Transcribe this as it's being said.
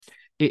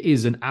it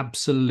is an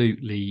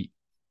absolutely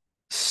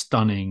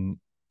stunning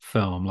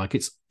film. Like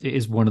it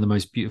is one of the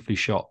most beautifully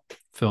shot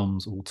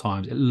films of all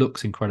times. It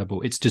looks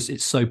incredible. It's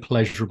so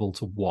pleasurable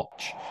to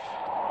watch.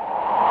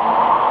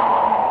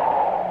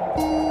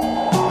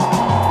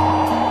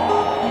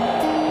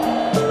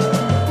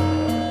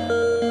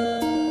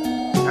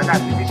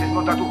 Ragazzi, qui si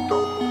smonta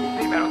tutto.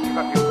 Prima non si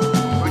fa più.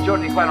 Quei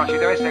giorni qua non ci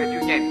deve essere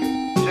più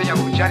niente. Bisogna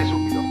cominciare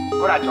subito.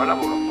 Coraggio, al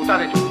lavoro.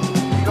 Buttate giù.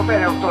 Dico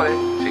bene, dottore?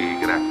 Sì,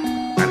 grazie.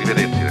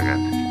 Arrivederci,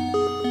 ragazzi.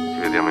 Ci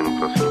vediamo in un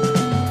prossimo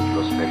film.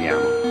 Lo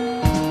speriamo.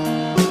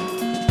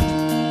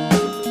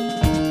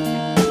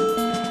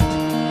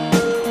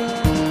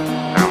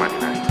 Ciao,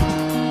 marinai.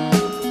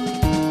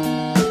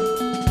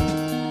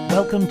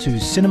 Welcome to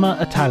Cinema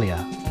Italia,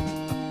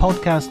 a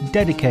podcast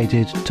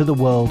dedicated to the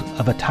world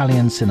of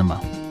Italian cinema.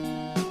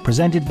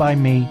 Presented by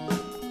me,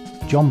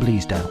 John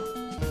Bleasdale.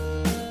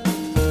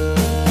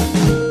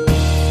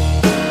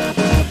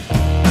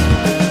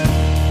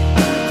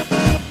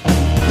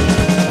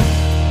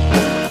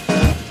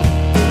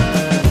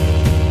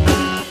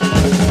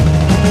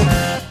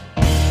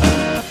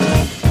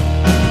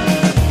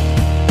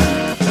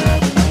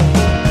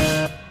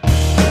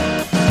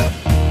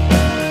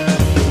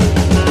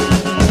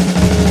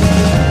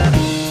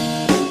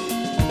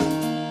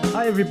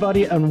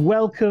 Everybody, and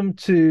welcome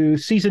to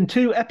season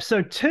 2,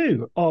 episode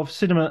 2 of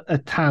Cinema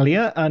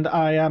Italia. And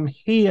I am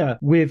here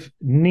with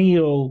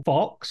Neil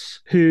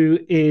Fox, who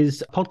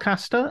is a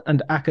podcaster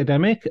and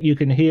academic. You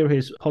can hear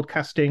his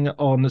podcasting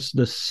on the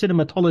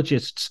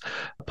Cinematologists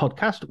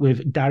podcast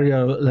with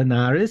Dario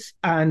Linares.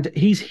 And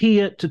he's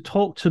here to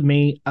talk with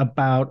me,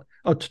 about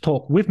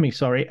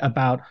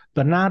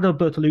Bernardo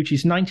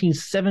Bertolucci's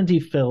 1970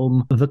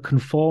 film, The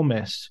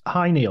Conformist.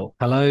 Hi, Neil.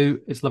 Hello,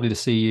 it's lovely to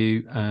see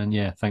you. And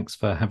yeah, thanks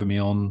for having me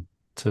on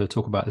to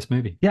talk about this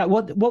movie. Yeah,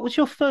 what was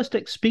your first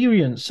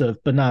experience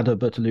of Bernardo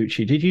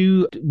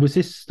Bertolucci? Was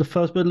this the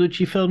first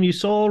Bertolucci film you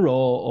saw,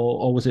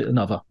 or was it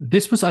another?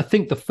 This was, I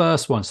think, the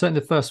first one, certainly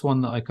the first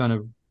one that I kind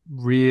of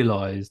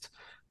realised.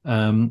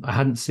 I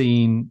hadn't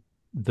seen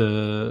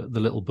the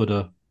Little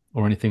Buddha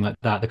or anything like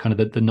that, the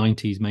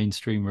 90s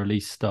mainstream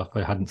release stuff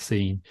I hadn't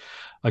seen.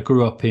 I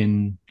grew up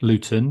in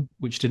Luton,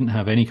 which didn't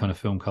have any kind of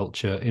film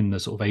culture in the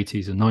sort of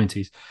 80s and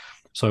 90s.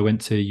 So I went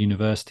to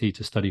university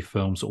to study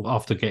film, sort of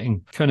after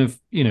getting kind of,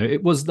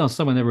 it was not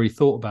something I never really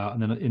thought about.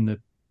 And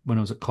then when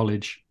I was at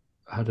college,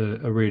 I had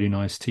a really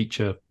nice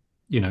teacher,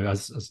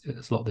 as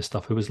a lot of this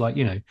stuff, who was like,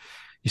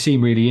 you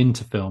seem really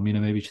into film,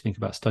 maybe you should think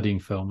about studying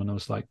film. And I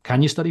was like,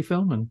 can you study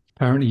film? And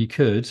apparently you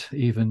could,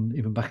 even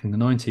back in the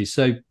 90s.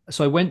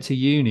 So I went to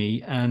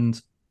uni,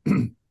 and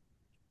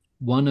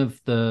one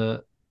of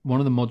the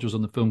modules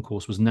on the film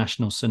course was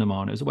national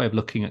cinema. And it was a way of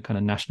looking at kind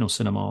of national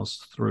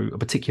cinemas through a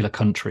particular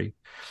country.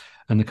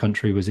 And the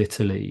country was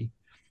Italy.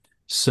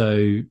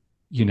 So,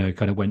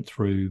 kind of went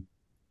through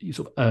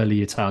sort of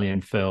early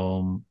Italian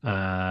film,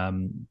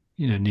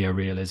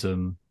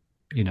 neorealism,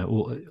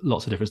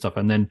 lots of different stuff.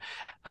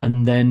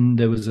 And then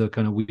there was a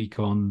kind of week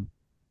on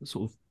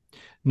sort of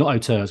not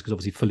auteurs, because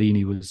obviously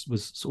Fellini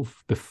was sort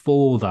of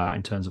before that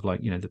in terms of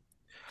like, the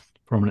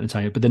prominent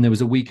Italian. But then there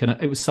was a week, and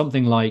it was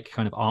something like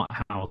kind of art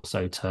house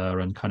auteur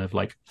and kind of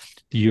like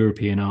the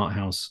European art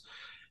house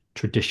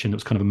tradition that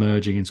was kind of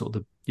emerging in sort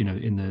of the,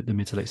 in the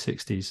mid to late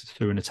 60s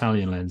through an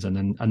Italian lens.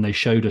 And they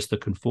showed us The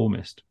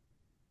Conformist.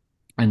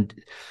 And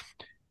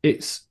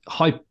it's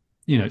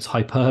it's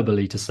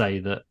hyperbole to say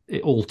that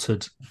it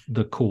altered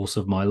the course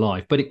of my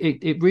life, but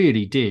it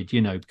really did,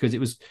 because it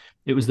was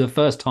the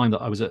first time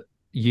that I was at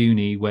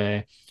uni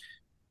where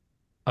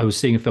I was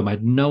seeing a film. I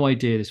had no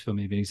idea this film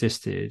even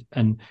existed.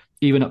 And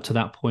even up to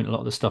that point, a lot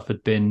of the stuff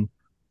had been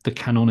the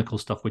canonical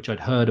stuff, which I'd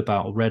heard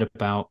about or read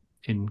about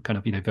in kind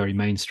of, very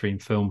mainstream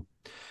film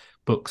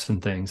books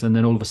and things. And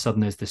then all of a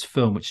sudden there's this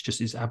film, which just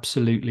is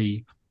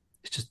absolutely,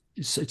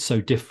 it's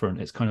so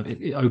different. It's kind of,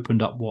 it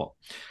opened up what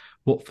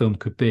film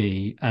could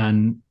be.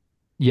 And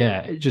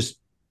yeah,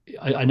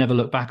 I never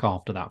looked back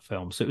after that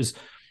film. So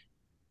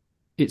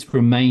it's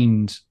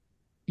remained,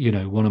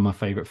 one of my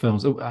favorite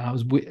films.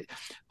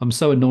 I'm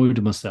so annoyed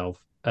with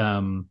myself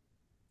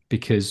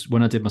because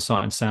when I did my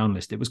sight and sound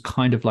list, it was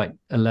kind of like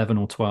 11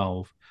 or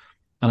 12,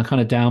 and I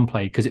kind of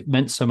downplayed because it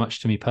meant so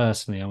much to me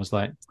personally. I was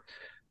like,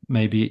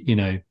 maybe,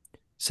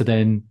 so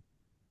then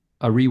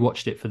I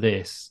rewatched it for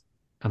this,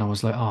 and I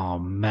was like, oh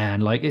man,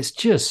 like it's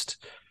just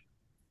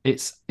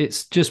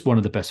one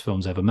of the best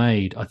films ever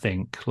made, I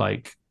think.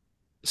 Like,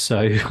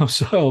 so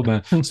oh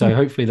man. So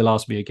hopefully they'll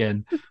ask me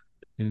again,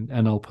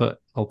 and I'll put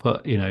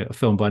a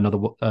film by another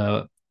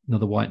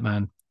white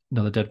man,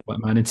 another dead white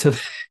man into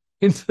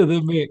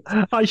the mix.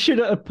 I should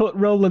have put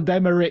Roland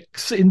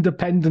Emmerich's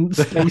Independence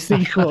Day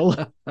sequel.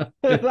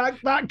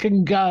 that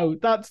can go.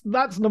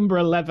 That's number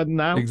 11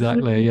 now.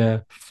 Exactly. Yeah.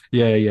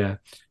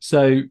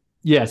 So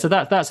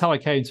that's how I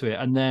came to it,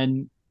 and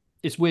then.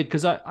 It's weird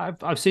because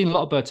I've seen a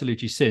lot of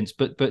Bertolucci since,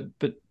 but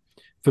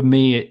for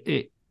me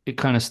it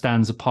kind of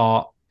stands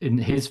apart in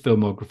his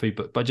filmography,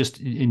 but just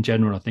in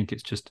general, I think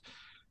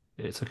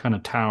it's a kind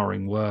of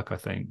towering work, I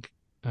think.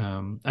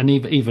 And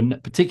even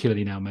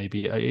particularly now,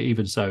 maybe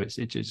even so,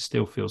 it just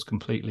still feels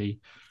completely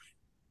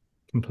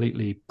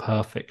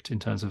perfect in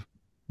terms of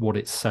what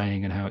it's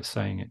saying and how it's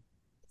saying it.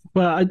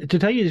 Well, to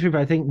tell you the truth,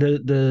 I think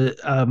the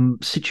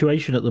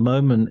situation at the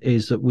moment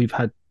is that we've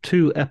had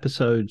two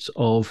episodes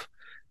of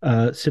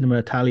Cinema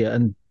Italia,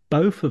 and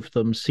both of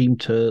them seem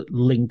to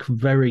link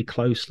very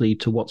closely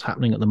to what's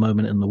happening at the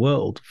moment in the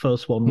world.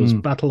 First one was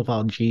Battle of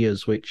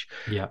Algiers, which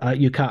Yeah.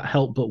 you can't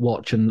help but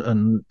watch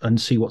and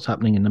see what's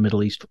happening in the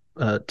Middle East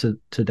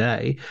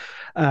today.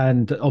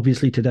 And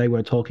obviously today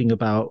we're talking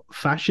about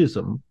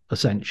fascism,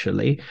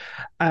 essentially,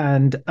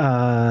 and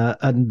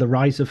the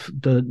rise of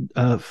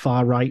the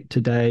far right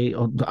today.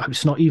 Or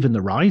it's not even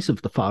the rise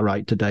of the far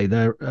right today.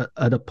 They're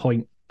at a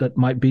point that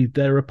might be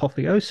their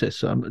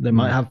apotheosis. They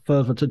might have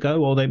further to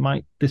go, or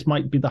this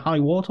might be the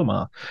high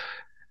watermark.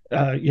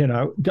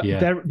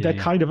 They're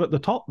kind of at the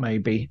top,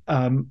 maybe.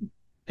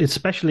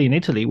 Especially in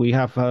Italy, we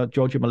have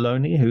Giorgia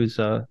Meloni, who's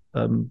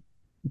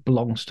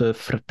belongs to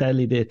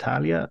Fratelli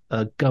d'Italia,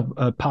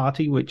 a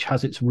party which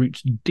has its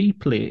roots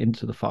deeply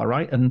into the far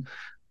right. And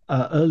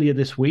earlier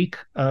this week,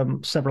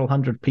 several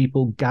hundred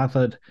people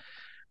gathered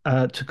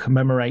to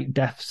commemorate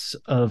deaths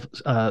of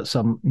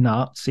some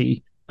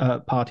Nazi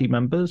party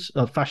members,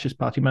 fascist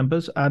party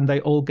members, and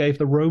they all gave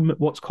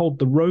what's called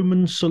the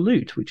Roman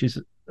salute, which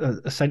is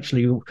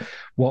essentially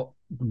what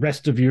the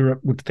rest of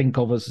Europe would think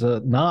of as a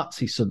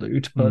Nazi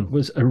salute, but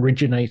was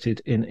originated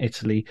in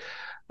Italy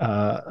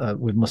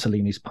with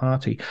Mussolini's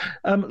party.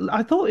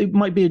 I thought it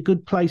might be a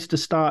good place to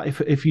start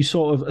if you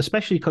sort of,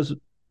 especially because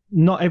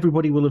not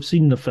everybody will have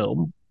seen the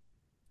film.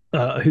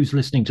 Who's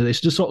listening to this,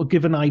 to sort of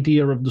give an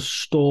idea of the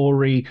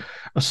story,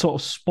 a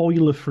sort of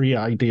spoiler-free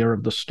idea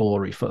of the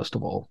story, first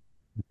of all.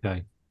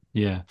 Okay.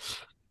 Yeah.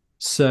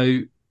 So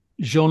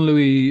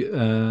Jean-Louis,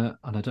 and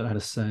I don't know how to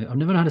say, I've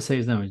never known how to say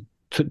his name.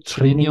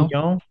 Trintignant.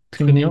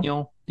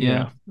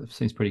 Yeah, that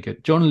seems pretty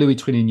good. Jean-Louis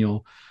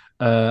Trintignant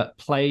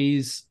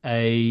plays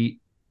kind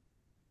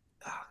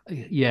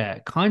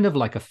of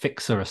like a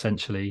fixer,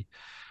 essentially,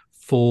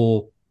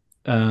 for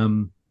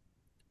the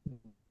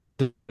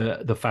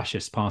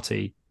fascist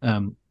party.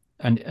 And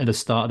at the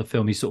start of the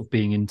film, he's sort of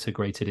being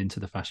integrated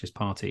into the fascist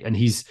party, and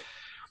he's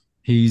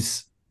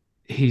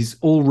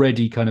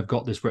already kind of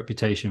got this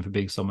reputation for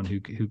being someone who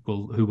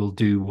will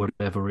do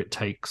whatever it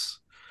takes,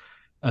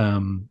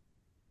 and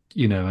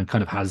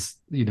kind of has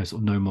sort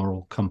of no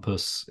moral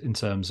compass in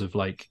terms of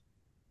like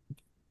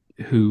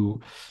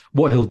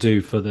what he'll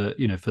do for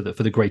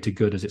the greater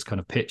good as it's kind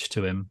of pitched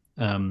to him.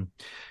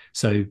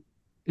 So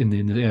in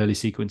the early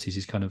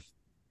sequences,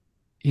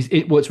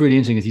 what's really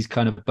interesting is he's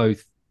kind of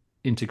both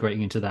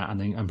integrating into that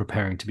and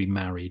preparing to be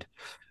married.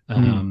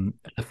 The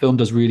film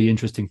does really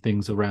interesting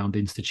things around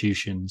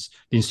institutions,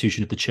 the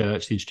institution of the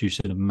church, the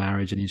institution of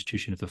marriage, and the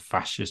institution of the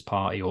fascist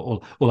party,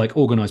 or like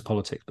organized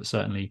politics, but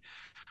certainly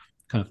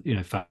kind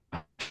of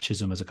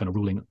fascism as a kind of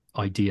ruling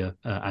idea,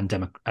 and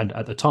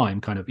at the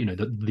time kind of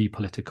the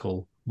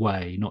political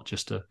way, not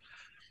just an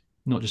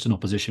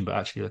opposition, but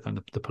actually the kind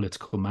of the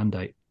political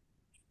mandate.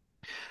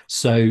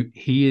 So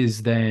he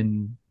is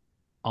then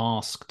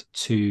asked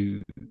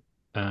to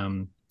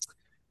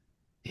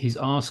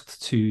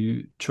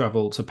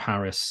travel to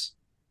Paris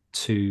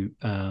to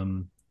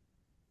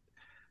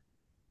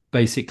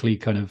basically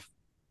kind of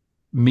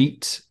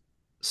meet,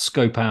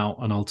 scope out,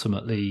 and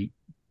ultimately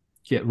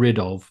get rid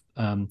of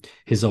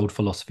his old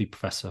philosophy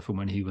professor from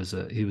when he was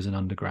an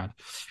undergrad.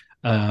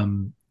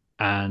 And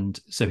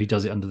so he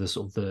does it under the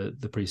sort of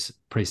the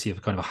précis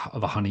of kind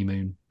of a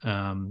honeymoon.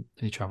 And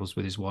he travels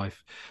with his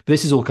wife. But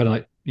this is all kind of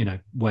like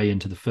way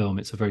into the film.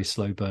 It's a very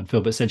slow burn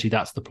film, but essentially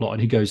that's the plot.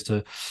 And he goes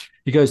to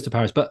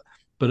Paris. But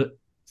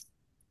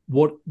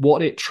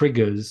what it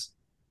triggers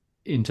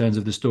in terms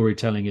of the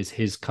storytelling is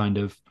his kind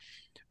of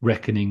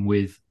reckoning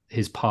with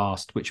his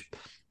past, which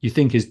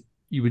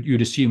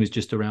you'd assume is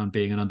just around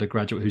being an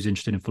undergraduate who's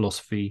interested in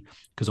philosophy,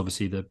 because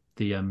obviously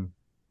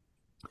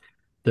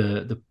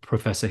the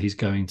professor he's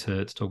going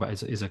to talk about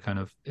is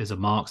a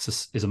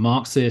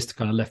Marxist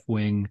kind of left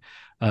wing,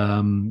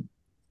 and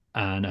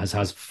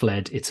has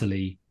fled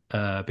Italy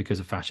because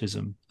of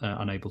fascism,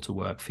 unable to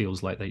work,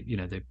 feels like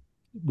they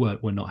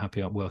were not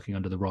happy working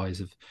under the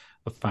rise of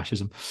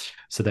fascism,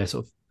 so they're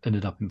sort of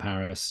ended up in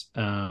Paris,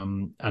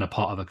 and a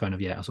part of a kind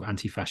of sort of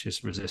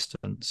anti-fascist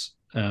resistance.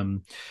 So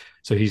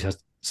the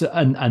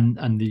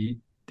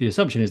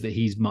assumption is that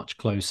he's much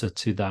closer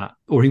to that,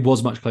 or he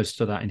was much closer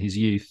to that in his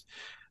youth,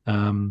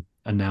 and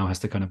now has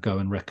to kind of go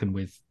and reckon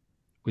with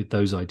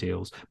those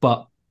ideals.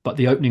 But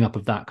the opening up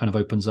of that kind of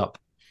opens up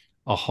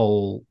a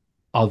whole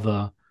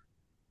other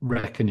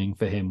reckoning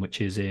for him, which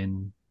is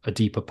in a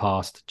deeper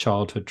past,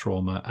 childhood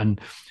trauma, and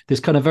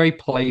this kind of very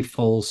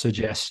playful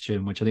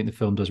suggestion, which I think the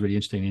film does really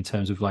interesting in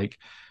terms of like,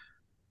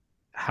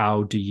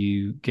 how do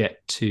you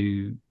get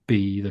to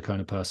be the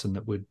kind of person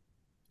that would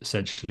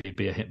essentially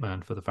be a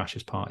hitman for the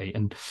fascist party?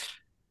 And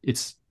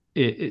it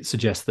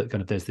suggests that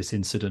kind of there's this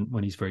incident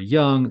when he's very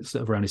young,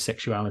 sort of around his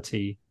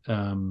sexuality,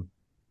 and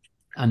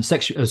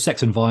sex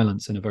and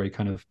violence in a very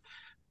kind of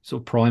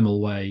sort of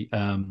primal way,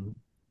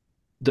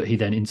 that he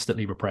then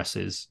instantly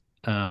represses,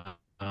 and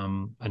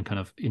kind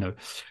of,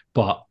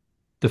 but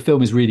the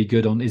film is really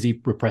good on, is he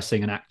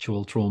repressing an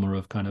actual trauma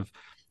of kind of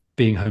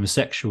being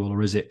homosexual,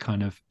 or is it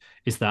kind of,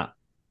 is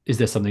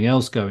there something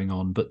else going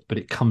on? But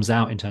it comes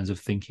out in terms of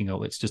thinking,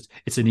 oh,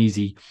 it's an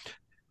easy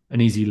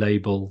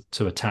label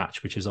to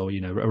attach, which is, oh,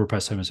 a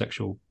repressed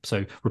homosexual,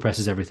 so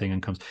represses everything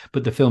and comes.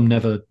 But the film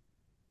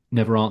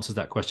never answers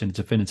that question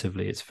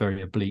definitively. It's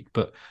very oblique,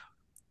 but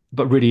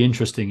really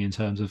interesting in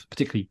terms of,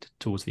 particularly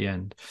towards the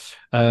end.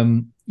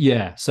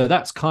 So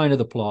that's kind of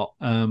the plot.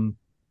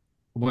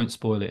 I won't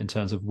spoil it in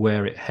terms of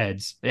where it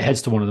heads. It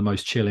heads to one of the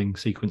most chilling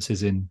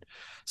sequences in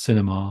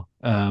cinema.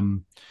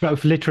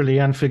 Both literally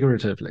and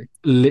figuratively.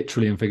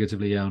 Literally and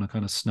figuratively, yeah, on a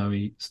kind of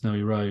snowy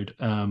road.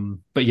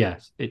 But yeah,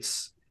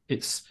 it's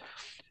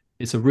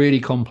a really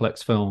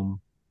complex film,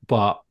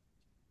 but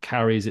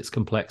carries its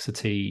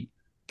complexity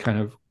kind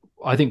of,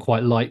 I think,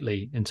 quite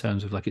lightly, in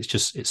terms of, like,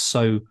 it's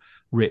so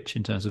rich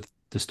in terms of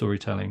the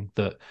storytelling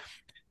that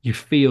you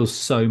feel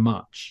so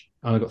much.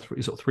 And I got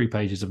three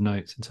pages of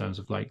notes in terms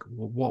of, like,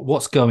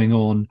 what's going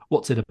on,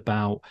 what's it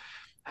about,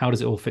 how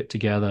does it all fit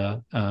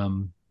together,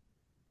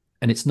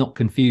 and it's not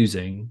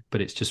confusing,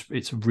 but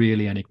it's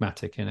really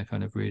enigmatic in a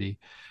kind of really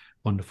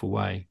wonderful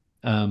way.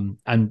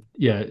 And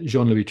yeah,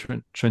 Jean-Louis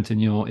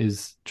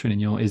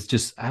Trintignant is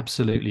just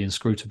absolutely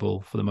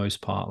inscrutable for the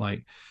most part,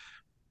 like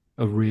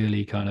a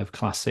really kind of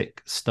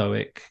classic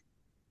stoic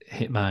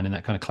hitman in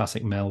that kind of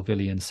classic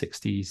Melvillian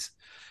 60s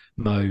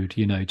mode,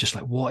 just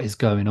like, what is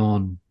going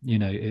on,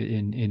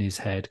 in his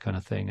head, kind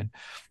of thing. And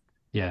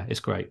yeah, it's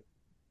great.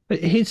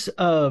 His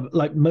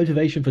like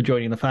motivation for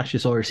joining the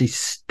fascists, or his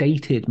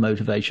stated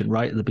motivation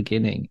right at the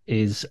beginning,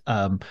 is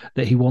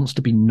that he wants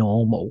to be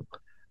normal.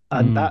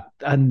 And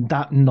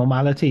that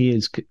normality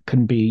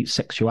can be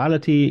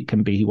sexuality. It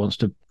can be he wants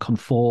to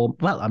conform.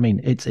 Well, I mean,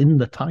 it's in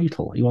the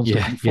title. He wants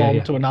to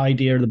conform to an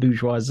idea of the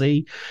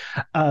bourgeoisie.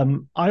 I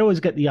always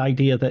get the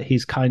idea that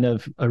he's kind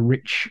of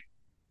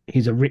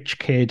he's a rich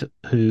kid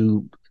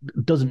who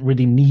doesn't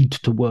really need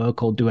to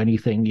work or do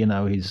anything.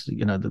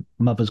 The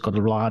mother's got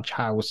a large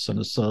house and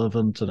a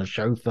servant and a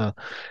chauffeur.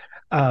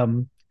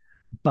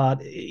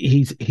 But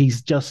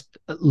he's just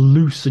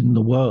loose in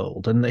the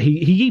world, and he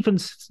even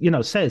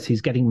says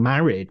he's getting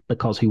married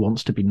because he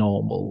wants to be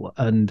normal.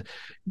 And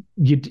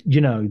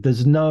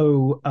there's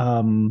no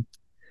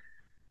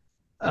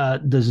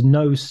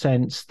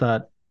sense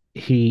that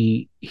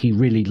he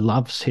really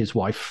loves his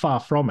wife. Far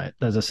from it.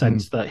 There's a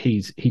sense that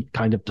he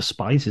kind of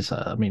despises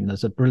her. I mean,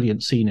 there's a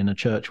brilliant scene in a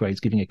church where he's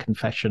giving a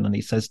confession, and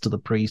he says to the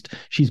priest,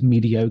 she's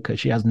mediocre,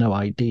 she has no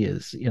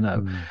ideas,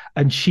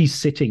 and she's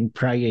sitting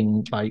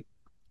praying, like,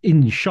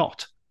 in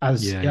shot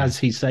as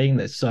he's saying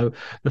this. So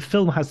the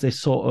film has this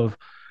sort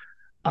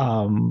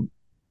of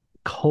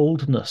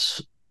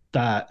coldness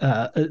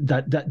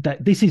that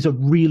this is a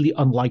really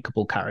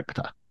unlikable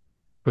character.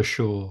 For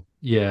sure.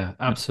 Yeah,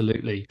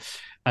 absolutely.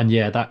 And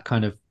yeah, that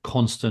kind of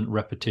constant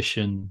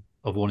repetition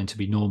of wanting to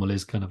be normal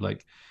is kind of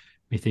like,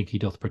 me think he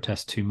doth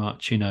protest too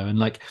much, and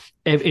like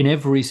in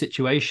every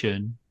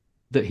situation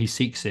that he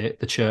seeks it,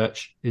 the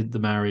church, the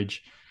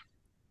marriage,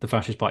 the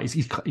fascist party,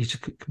 he's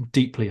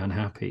deeply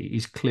unhappy.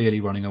 He's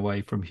clearly running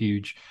away from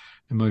huge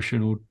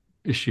emotional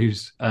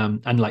issues,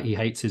 and like, he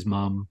hates his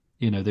mum.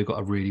 They've got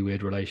a really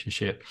weird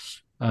relationship,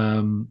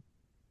 and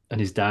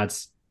his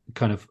dad's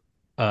kind of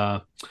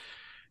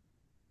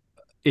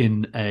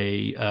in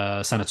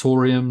a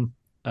sanatorium,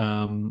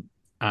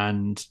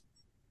 and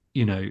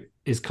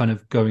is kind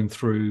of going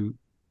through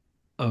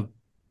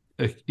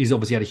he's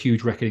obviously had a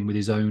huge reckoning with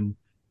his own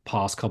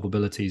past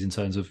culpabilities in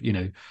terms of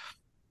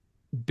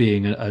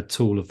being a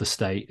tool of the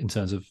state in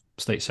terms of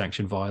state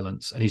sanctioned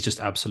violence, and he's just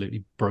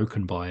absolutely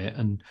broken by it.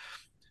 And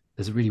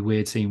there's a really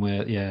weird scene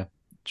where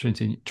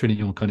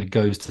Trintignant kind of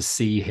goes to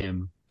see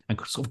him and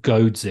sort of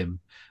goads him,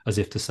 as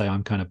if to say,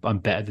 I'm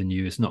better than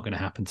you, it's not going to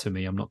happen to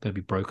me, I'm not going to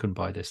be broken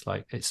by this.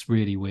 Like, it's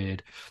really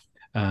weird.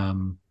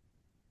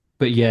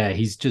 But yeah,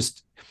 he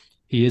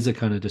is a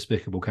kind of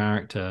despicable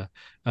character,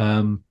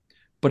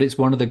 but it's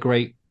one of the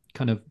great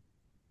kind of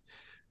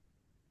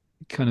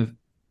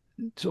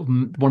sort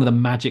of one of the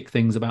magic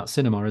things about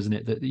cinema, isn't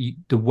it? That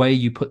the way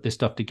you put this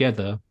stuff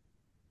together,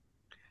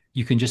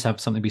 you can just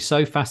have something be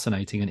so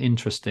fascinating and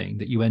interesting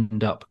that you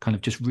end up kind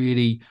of just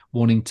really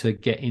wanting to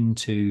get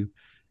into.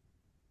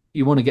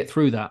 You want to get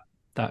through that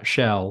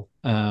shell,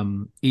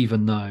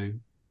 even though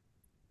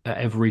at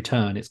every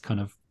turn it's kind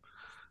of,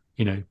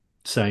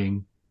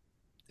 saying,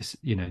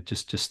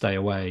 just stay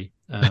away.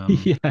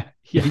 You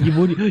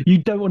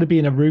don't want to be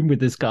in a room with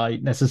this guy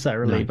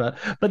necessarily, no,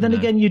 but then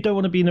again, you don't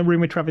want to be in a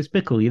room with Travis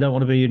Bickle, you don't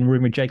want to be in a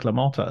room with Jake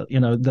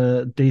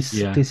LaMotta.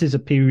 This is a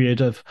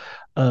period of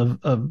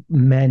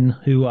men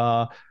who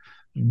are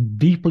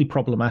deeply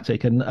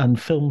problematic,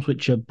 and films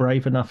which are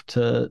brave enough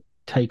to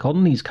take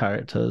on these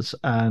characters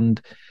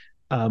and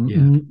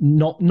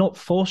not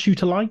force you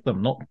to like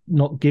them,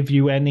 not give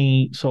you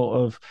any sort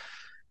of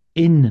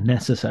in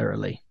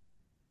necessarily.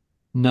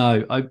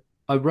 No,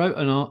 I wrote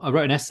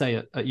an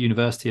essay at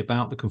university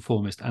about The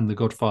Conformist and The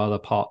Godfather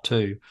Part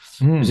 2.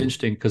 It was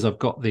interesting because I've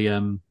got the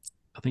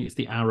I think it's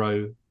the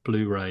Arrow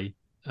Blu-ray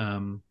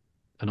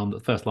and on the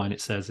first line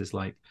it says is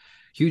like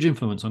huge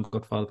influence on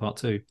Godfather Part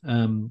Two.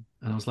 And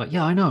I was like,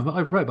 yeah, I know,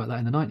 I wrote about that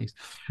in the 90s,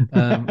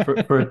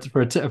 for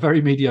a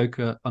very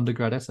mediocre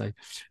undergrad essay.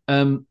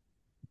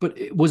 But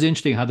it was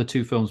interesting how the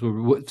two films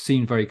were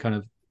seen very kind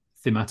of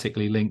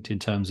thematically linked in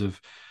terms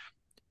of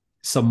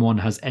someone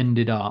has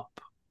ended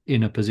up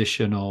in a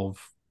position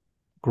of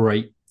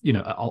great,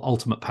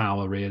 ultimate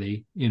power,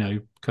 really,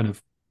 kind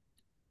of,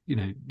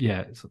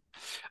 it's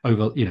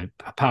over,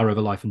 power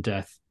over life and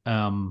death.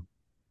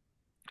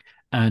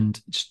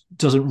 And just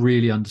doesn't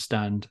really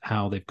understand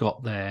how they've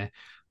got there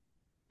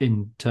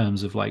in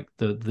terms of like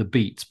the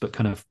beats, but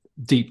kind of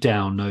deep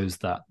down knows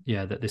that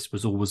that this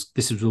was always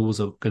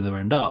going to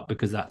end up,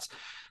 because that's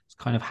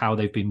kind of how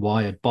they've been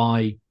wired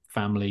by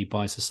family,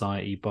 by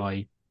society,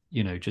 by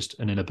just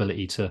an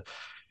inability to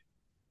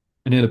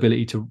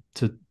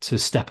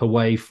step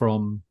away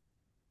from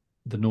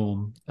the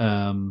norm.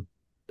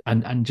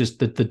 And just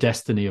the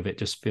destiny of it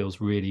just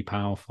feels really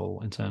powerful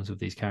in terms of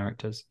these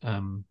characters.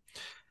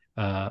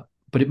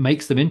 But it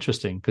makes them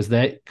interesting because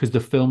the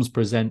films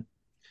present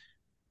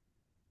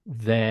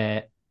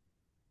their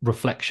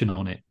reflection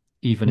on it,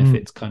 even if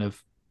it's kind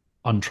of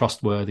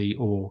untrustworthy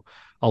or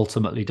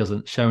ultimately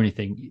doesn't show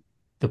anything.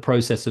 The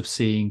process of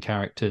seeing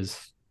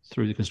characters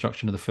through the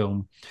construction of the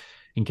film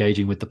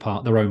engaging with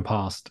their own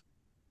past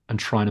and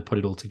trying to put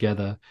it all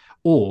together,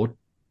 or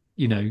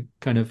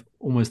kind of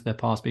almost their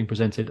past being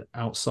presented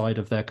outside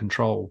of their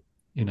control.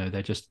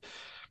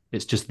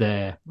 It's just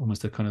there,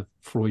 almost a kind of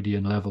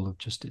Freudian level of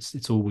just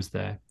it's always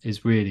there,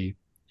 is really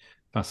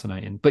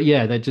fascinating. But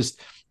yeah, it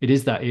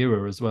is that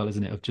era as well,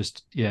 isn't it, of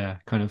just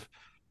kind of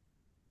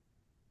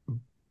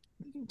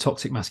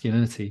toxic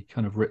masculinity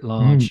kind of writ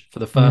large for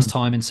the first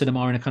time in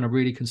cinema in a kind of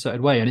really concerted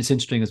way. And it's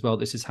interesting as well,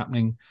 this is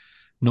happening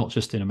not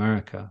just in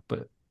America,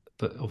 but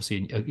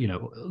obviously a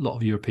lot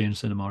of European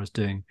cinema is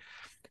doing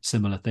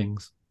similar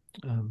things.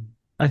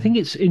 I think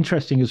it's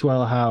interesting as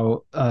well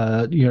how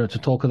to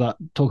talk about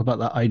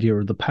that idea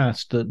of the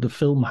past. The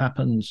film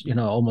happens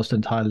almost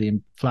entirely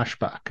in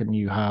flashback, and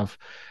you have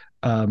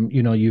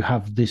you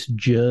have this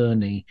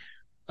journey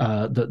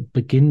that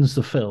begins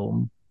the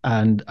film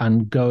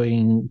and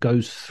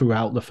goes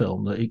throughout the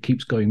film. That it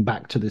keeps going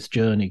back to this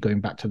journey,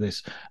 going back to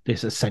this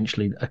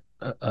essentially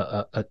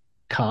a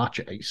car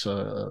chase,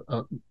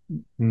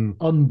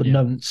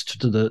 unbeknownst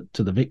to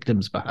the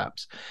victims,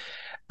 perhaps.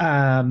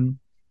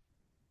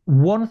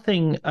 One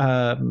thing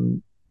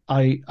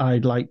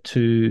I'd like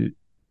to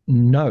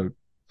note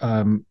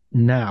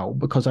now,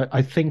 because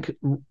I think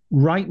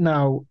right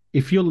now,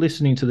 if you're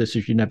listening to this,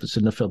 if you've never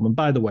seen the film, and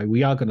by the way,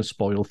 we are going to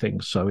spoil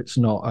things, so it's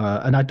not,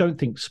 and I don't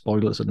think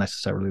spoilers are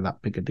necessarily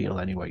that big a deal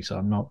anyway, so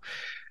I'm not,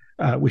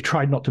 we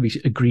tried not to be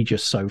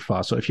egregious so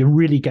far, so if you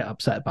really get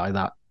upset by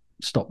that,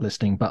 stop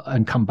listening,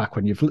 and come back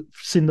when you've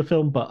seen the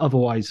film, but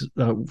otherwise,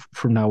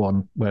 from now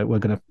on, we're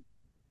going to,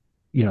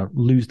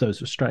 lose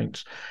those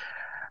restraints.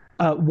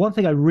 One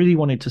thing I really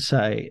wanted to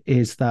say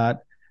is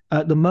that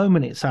at the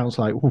moment it sounds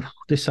like,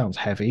 this sounds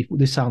heavy.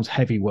 This sounds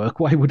heavy work.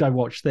 Why would I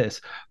watch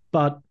this?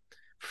 But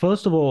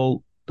first of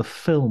all, the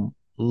film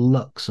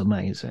looks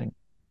amazing.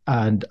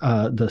 And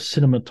the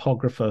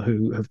cinematographer,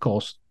 who, of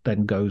course,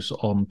 then goes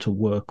on to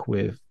work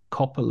with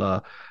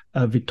Coppola,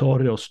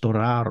 Vittorio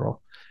Storaro,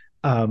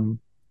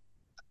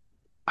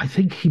 I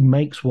think he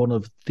makes one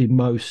of the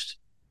most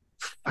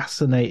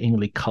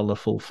fascinatingly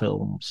colorful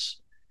films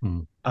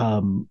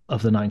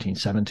of the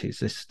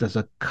 1970s. There's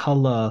a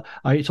color.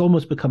 It's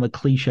almost become a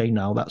cliche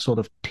now. That sort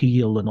of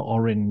teal and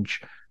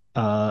orange,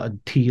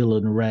 teal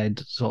and red,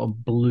 sort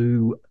of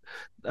blue.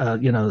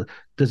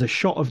 There's a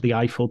shot of the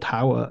Eiffel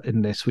Tower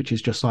in this, which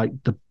is just like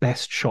the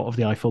best shot of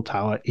the Eiffel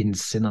Tower in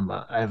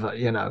cinema ever.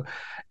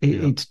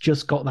 It's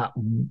just got that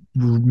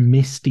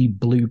misty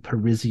blue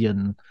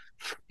Parisian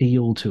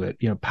feel to it.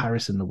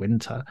 Paris in the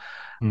winter.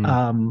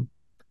 The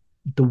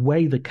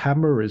way the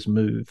camera is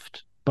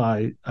moved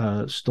by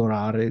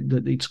Storare,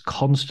 that it's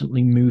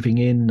constantly moving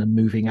in and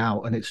moving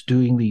out, and it's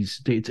doing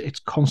these. It's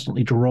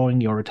constantly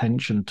drawing your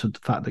attention to the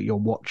fact that you're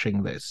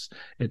watching this.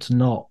 It's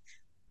not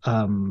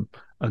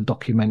a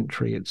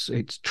documentary.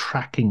 It's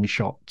tracking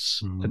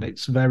shots, and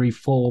it's very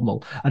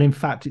formal. And in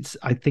fact,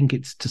 I think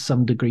it's to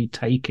some degree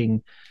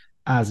taking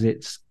as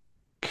its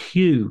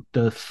cue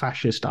the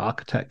fascist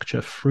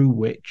architecture through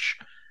which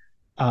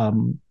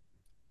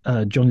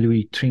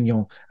Jean-Louis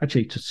Trintignant,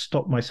 actually, to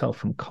stop myself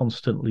from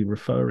constantly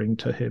referring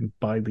to him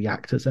by the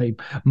actor's name,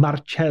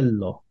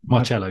 Marcello,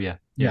 Marcello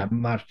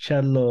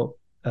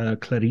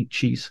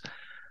Clarici's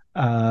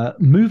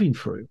moving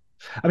through.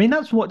 I mean,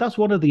 that's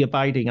one of the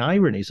abiding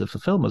ironies of the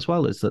film as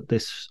well, is that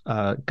this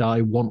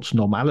guy wants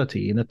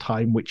normality in a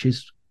time which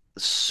is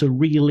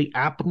surreally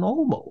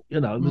abnormal.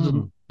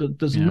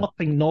 There's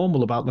nothing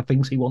normal about the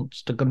things he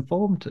wants to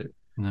conform to.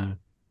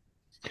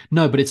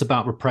 No, but it's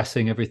about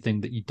repressing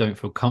everything that you don't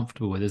feel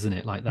comfortable with, isn't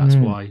it? Like that's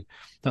why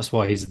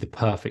he's the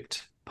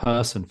perfect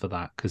person for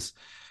that, because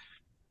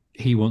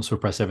he wants to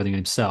repress everything in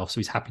himself, so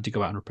he's happy to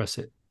go out and repress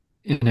it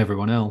in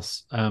everyone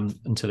else,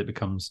 until it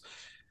becomes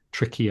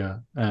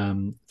trickier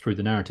through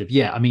the narrative.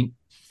 Yeah, I mean,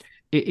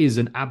 it is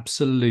an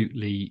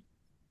absolutely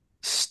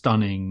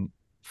stunning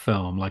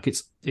film. Like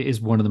it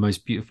is one of the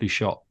most beautifully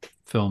shot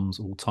films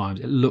of all times.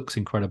 It looks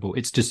incredible.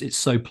 It's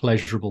so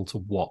pleasurable to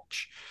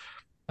watch.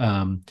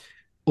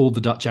 All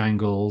the Dutch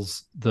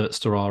angles that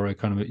Storaro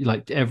kind of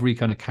like every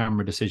kind of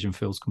camera decision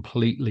feels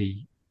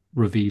completely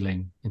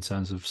revealing in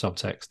terms of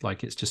subtext.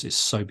 Like it's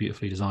so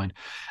beautifully designed.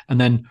 And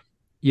then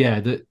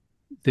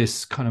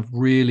this kind of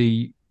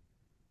really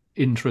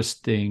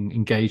interesting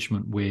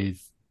engagement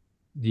with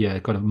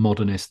kind of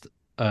modernist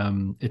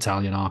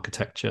Italian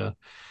architecture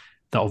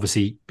that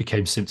obviously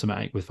became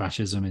symptomatic with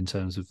fascism in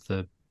terms of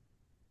the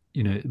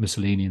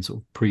Mussolini and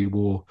sort of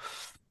pre-World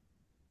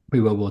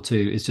War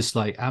II is just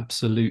like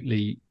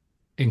absolutely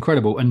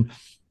incredible. And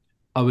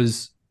I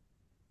was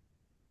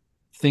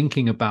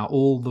thinking about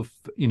all the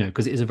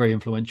because it is a very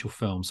influential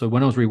film. So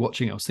when I was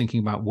rewatching it, I was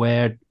thinking about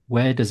where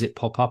does it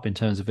pop up in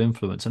terms of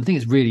influence. And I think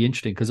it's really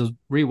interesting because I was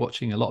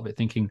rewatching a lot of it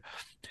thinking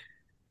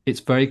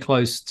it's very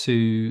close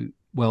to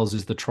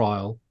Wells's The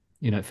Trial.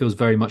 It feels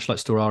very much like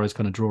Storaro's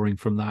kind of drawing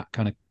from that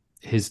kind of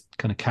his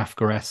kind of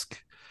Kafkaesque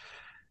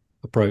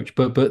approach.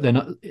 But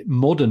then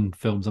modern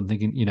films, I'm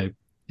thinking,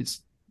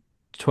 it's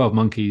 12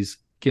 Monkeys.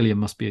 Gilliam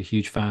must be a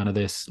huge fan of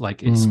this.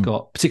 Like it's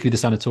got particularly the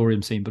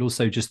sanatorium scene, but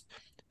also just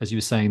as you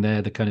were saying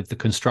there, the kind of the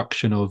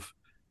construction of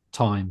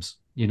times,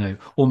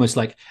 almost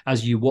like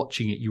as you're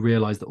watching it, you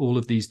realize that all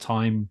of these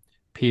time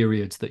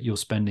periods that you're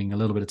spending a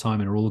little bit of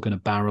time in are all going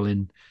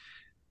to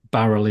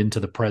barrel into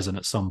the present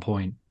at some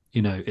point.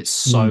 It's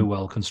so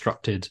well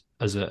constructed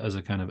as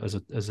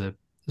a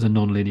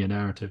non-linear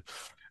narrative.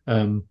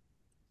 And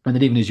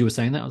then even as you were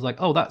saying that, I was like,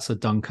 oh, that's the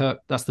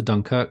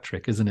Dunkirk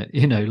trick, isn't it?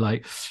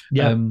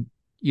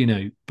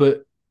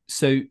 But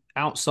so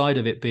outside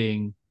of it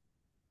being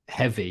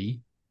heavy,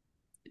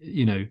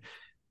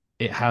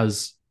 it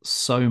has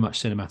so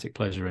much cinematic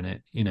pleasure in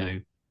it.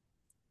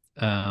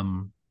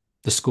 The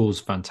score's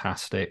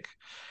fantastic.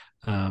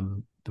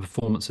 The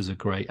performances are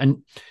great.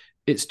 And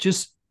it's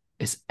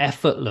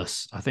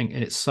effortless, I think.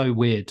 And it's so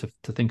weird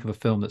to think of a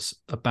film that's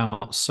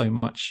about so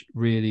much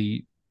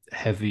really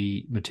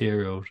heavy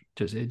material.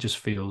 It just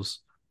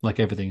feels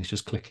like everything's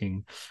just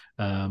clicking.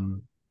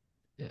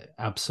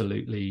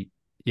 Absolutely.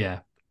 Yeah.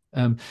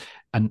 And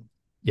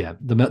yeah,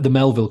 the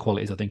Melville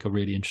qualities I think are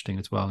really interesting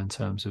as well in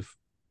terms of,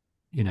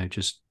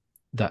 just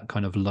that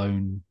kind of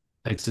lone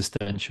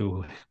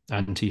existential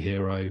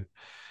anti-hero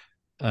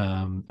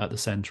at the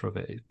center of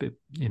it,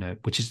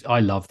 which is,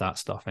 I love that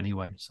stuff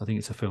anyway. So I think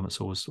it's a film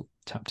that's always sort of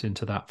tapped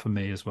into that for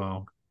me as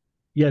well.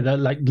 Yeah, that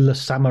like Le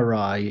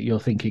Samurai you're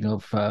thinking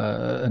of,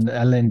 and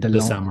Alain The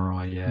Delon.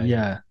 Samurai,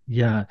 Yeah.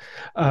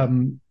 I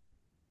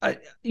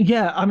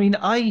mean,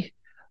 I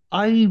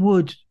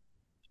would.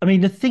 I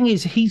mean, the thing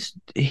is,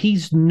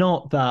 he's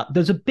not that.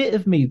 There's a bit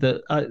of me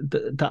that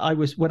I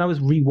was when I was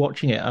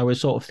rewatching it, I was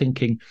sort of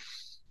thinking,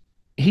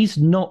 he's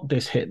not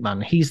this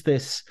hitman. He's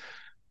this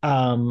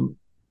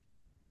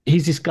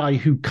guy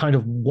who kind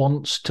of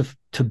wants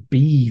to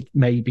be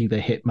maybe the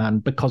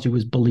hitman because he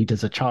was bullied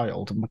as a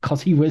child and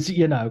because he was,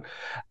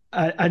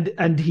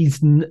 and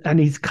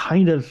he's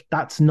kind of,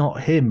 that's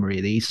not him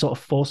really. He's sort of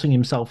forcing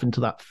himself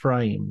into that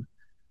frame.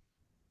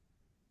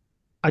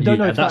 I don't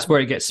know if that's where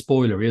it gets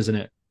spoilery, isn't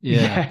it?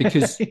 Yeah,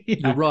 because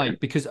you're right,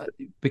 because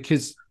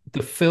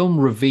the film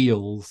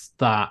reveals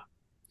that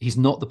he's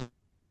not the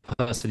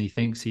person he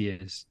thinks he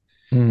is.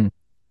 He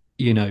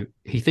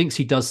thinks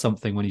he does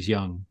something when he's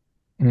young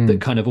that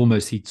kind of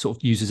almost he sort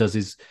of uses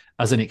as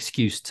an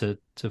excuse to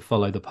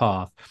follow the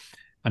path,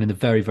 and in the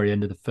very, very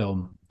end of the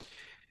film,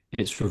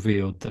 it's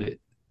revealed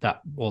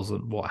that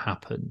wasn't what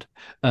happened.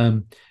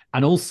 And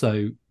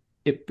also,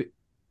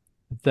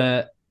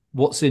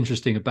 what's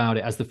interesting about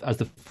it as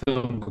the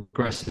film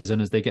progresses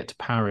and as they get to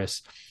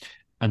Paris,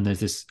 and there's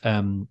this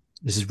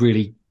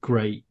really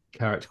great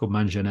character called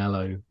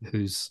Manganiello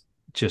who's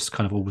just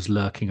kind of always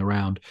lurking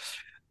around,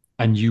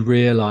 and you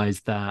realize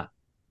that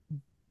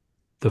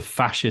the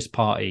fascist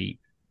party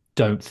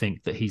don't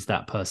think that he's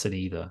that person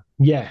either.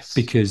 Yes,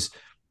 because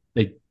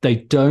they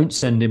don't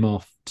send him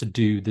off to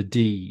do the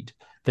deed.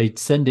 They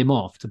send him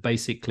off to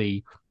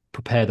basically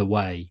prepare the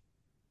way.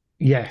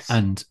 Yes,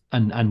 and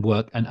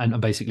work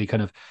and basically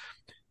kind of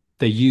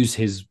they use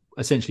his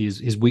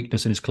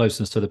weakness and his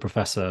closeness to the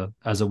professor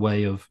as a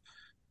way of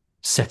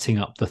setting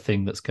up the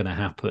thing that's going to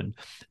happen,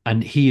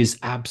 and he is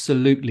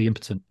absolutely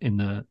impotent in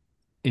the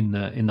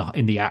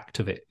act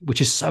of it,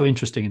 which is so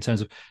interesting in terms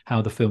of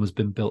how the film has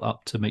been built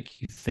up to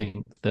make you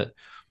think that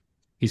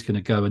he's going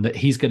to go and that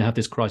he's going to have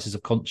this crisis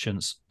of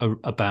conscience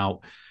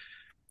about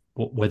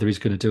whether he's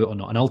going to do it or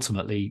not, and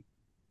ultimately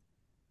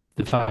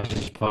the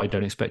fascist party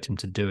don't expect him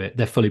to do it.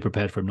 They're fully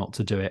prepared for him not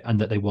to do it,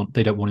 and that they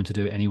don't want him to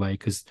do it anyway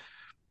because,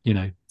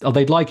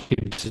 they'd like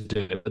him to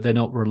do it, but they're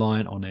not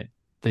reliant on it.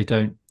 They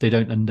don't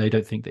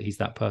think that he's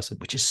that person,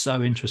 which is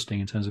so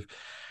interesting in terms of,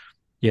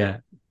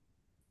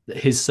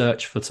 his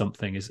search for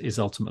something is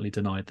ultimately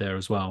denied there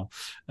as well.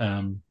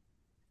 And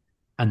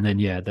then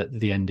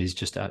the end is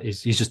just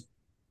he's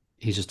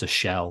just a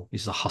shell.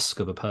 He's a husk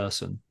of a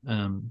person.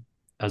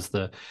 As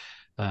the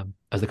kind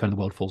of the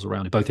world falls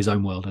around him, both his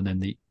own world and then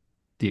the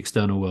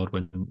external world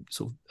when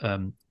sort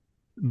of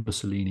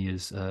Mussolini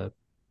is sort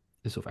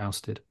of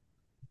ousted.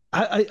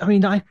 I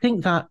mean, I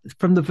think that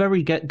from the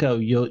very get go,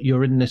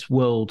 you're in this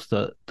world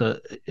that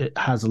it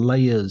has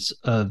layers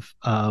of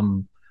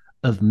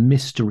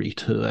mystery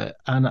to it,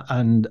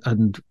 and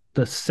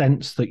the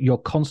sense that you're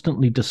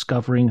constantly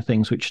discovering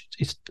things, which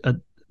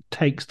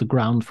takes the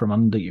ground from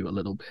under you a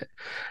little bit,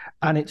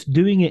 and it's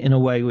doing it in a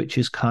way which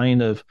is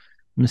kind of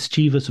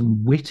mischievous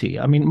and witty.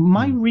 I mean,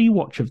 my Mm.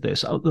 rewatch of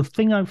this, the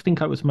thing I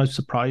think I was most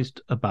surprised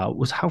about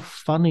was how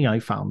funny I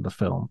found the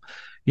film.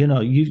 You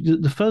know, you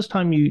the first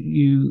time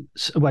you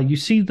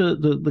see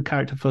the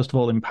character first of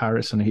all in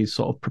Paris, and he's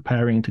sort of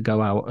preparing to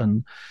go out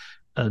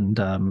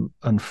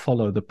and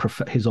follow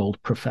his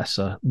old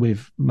professor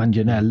with Yeah.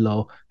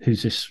 Manganiello,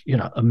 who's this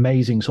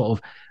amazing sort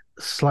of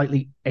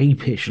slightly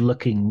apish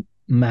looking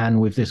man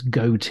with this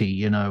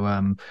goatee,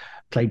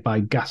 played by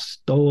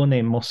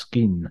Gastone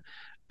Moschin,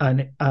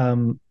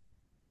 and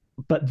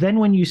but then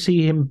when you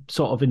see him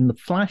sort of in the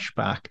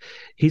flashback,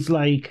 he's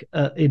like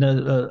in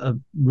a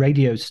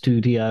radio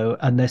studio,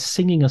 and they're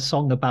singing a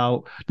song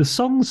about the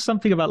song's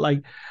something about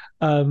like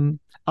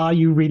are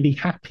you really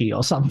happy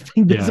or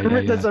something. Yeah, yeah,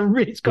 yeah,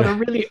 It's got a yeah,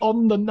 really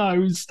on the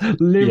nose yeah,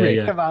 lyric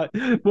yeah, about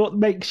what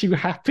makes you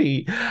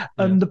happy, yeah.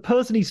 and the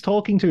person he's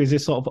talking to is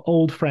this sort of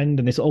old friend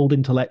and this old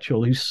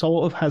intellectual who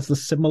sort of has the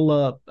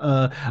similar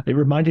it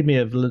reminded me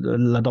of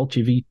La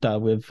Dolce Vita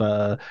with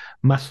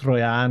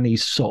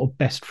Mastroianni's sort of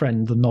best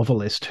friend, the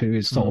novelist, who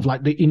is sort of Mm.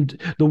 like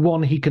the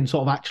one he can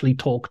sort of actually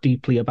talk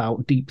deeply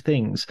about deep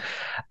things.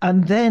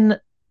 And then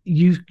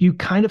you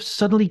kind of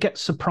suddenly get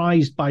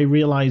surprised by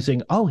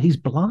realizing, oh, he's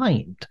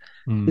blind.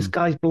 This Mm.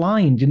 guy's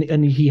blind,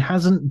 and he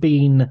hasn't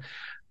been.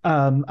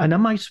 And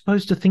am I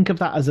supposed to think of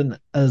that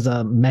as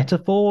a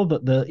metaphor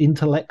that the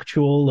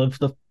intellectual of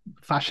the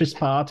fascist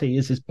party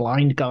is this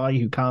blind guy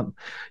who can't,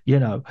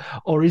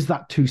 or is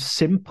that too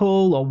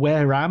simple? Or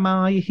where am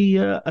I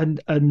here?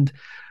 And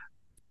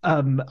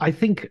I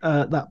think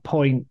at that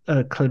point,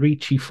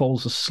 Clarici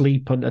falls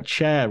asleep on a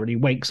chair, and he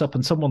wakes up,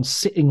 and someone's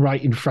sitting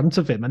right in front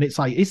of him, and it's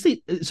like, is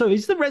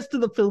the rest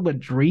of the film a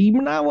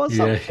dream now or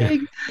Yeah, yeah,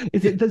 something?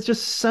 There's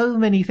just so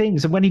many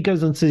things, and when he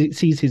goes and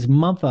sees his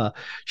mother,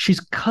 she's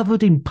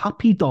covered in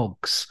puppy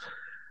dogs,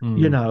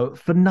 mm.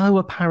 for no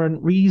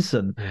apparent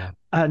reason. Yeah,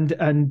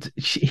 And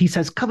he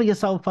says, "Cover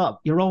yourself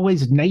up. You're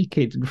always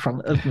naked in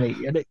front of me."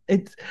 And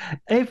it's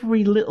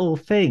every little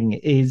thing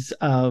is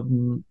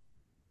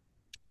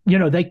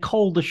they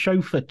call the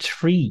chauffeur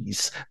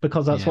Trees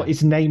because that's what yeah.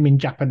 his name in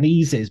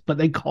Japanese is, but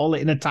they call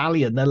it in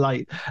Italian. They're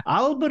like,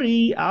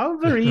 Alberi,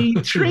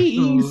 Alberi,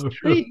 trees,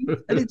 trees.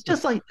 And it's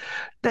just like,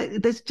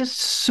 there's just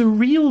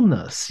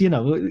surrealness,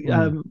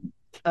 Mm.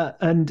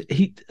 and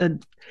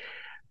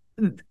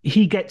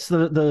he gets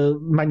the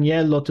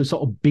Maniello to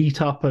sort of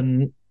beat up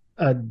and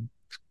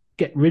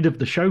get rid of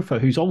the chauffeur,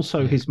 who's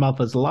also Yeah, his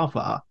mother's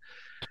lover.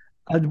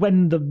 And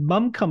when the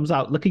mum comes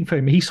out looking for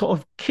him, he sort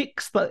of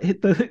kicks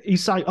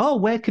he's like, oh,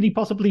 where could he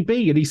possibly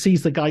be? And he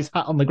sees the guy's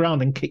hat on the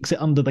ground and kicks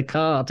it under the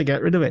car to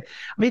get rid of it.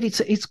 I mean,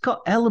 it's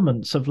got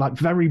elements of like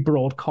very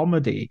broad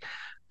comedy.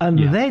 And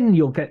yeah, then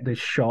you'll get this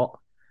shot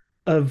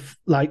of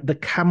like the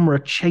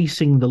camera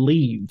chasing the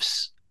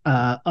leaves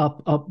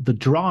up the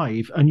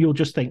drive, and you'll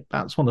just think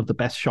that's one of the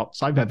best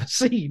shots I've ever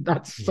seen. yeah,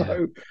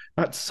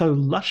 That's so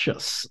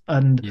luscious.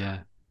 And yeah,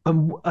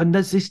 and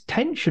there's this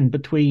tension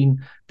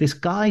between this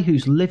guy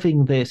who's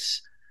living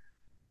this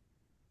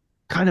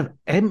kind of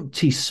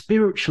empty,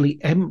 spiritually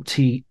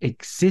empty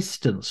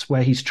existence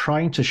where he's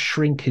trying to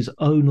shrink his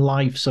own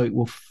life so it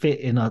will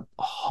fit in a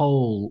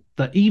hole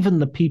that even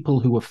the people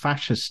who are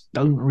fascists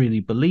don't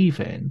really believe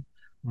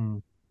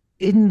mm.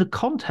 in the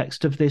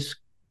context of this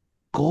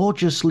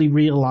gorgeously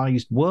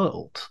realized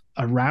world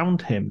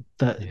around him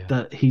Yeah,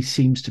 that he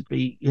seems to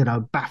be,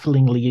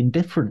 bafflingly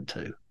indifferent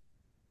to.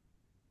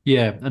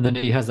 yeah. And then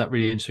he has that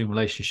really interesting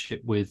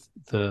relationship with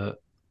the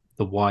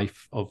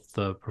wife of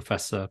the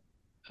professor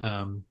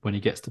when he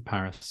gets to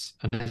Paris,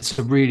 and it's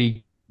a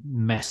really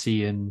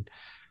messy and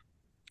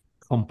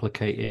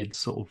complicated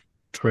sort of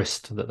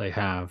tryst that they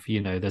have.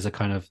 There's a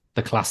kind of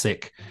the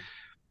classic,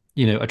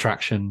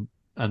 attraction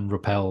and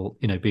repel,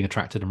 being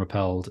attracted and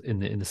repelled in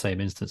the same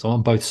instance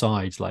on both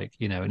sides, like,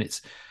 and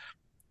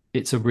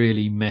it's a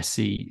really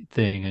messy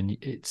thing, and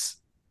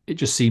it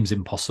just seems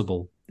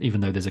impossible,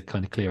 even though there's a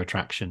kind of clear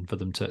attraction for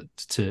them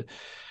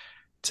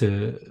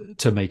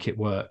to make it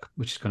work,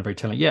 which is kind of very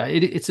telling. Yeah,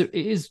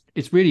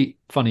 it's really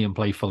funny and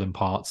playful in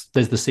parts.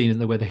 There's the scene in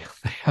there where they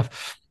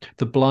have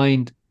the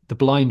blind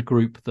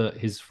group that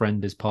his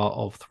friend is part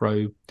of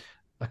throw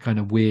a kind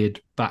of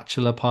weird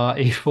bachelor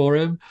party for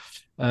him,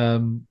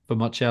 for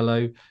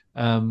Marcello,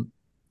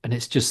 and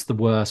it's just the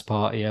worst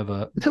party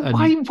ever. So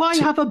And why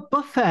have a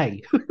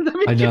buffet? I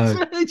mean, I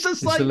know it's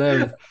just it's like,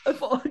 hilarious.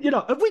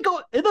 have we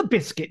got other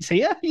biscuits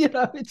here?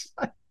 It's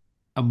like,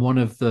 And one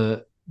of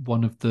the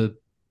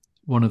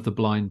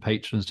blind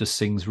patrons just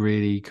sings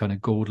really kind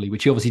of gaudily,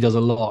 which he obviously does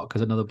a lot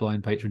because another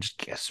blind patron just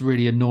gets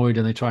really annoyed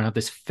and they try and have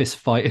this fist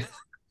fight in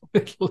the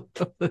middle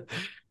of it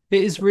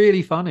is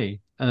really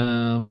funny.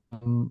 And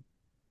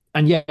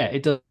yeah,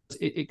 it does.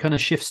 It kind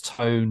of shifts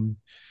tone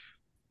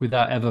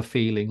without ever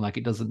feeling like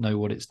it doesn't know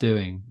what it's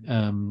doing.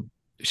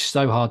 It's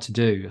so hard to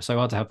do, so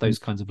hard to have those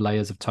kinds of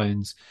layers of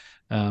tones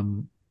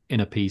in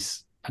a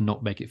piece and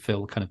not make it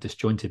feel kind of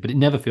disjointed. But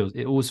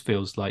it always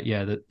feels like,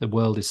 yeah, that the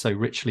world is so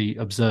richly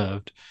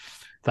observed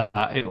that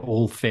it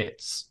all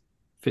fits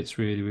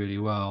really, really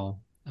well.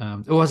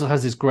 It also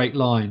has this great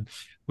line,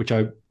 which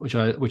I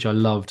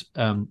loved,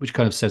 which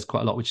kind of says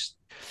quite a lot. Which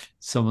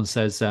someone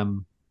says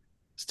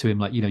to him,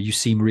 like, you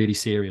seem really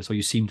serious, or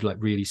you seemed like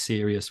really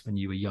serious when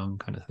you were young,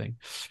 kind of thing.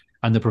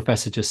 And the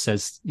professor just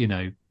says,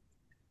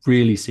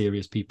 really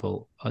serious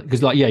people,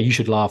 because like, yeah, you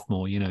should laugh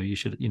more. You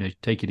should,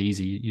 take it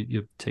easy.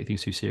 You take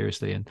things too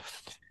seriously. And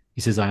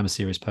he says, I am a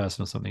serious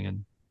person or something.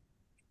 And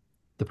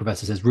the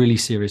professor says, really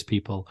serious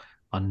people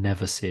are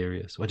never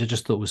serious, which I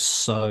just thought was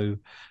so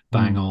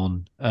bang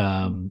on.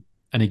 And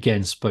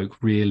again, spoke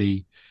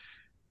really,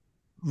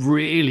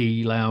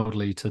 really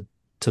loudly to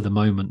the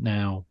moment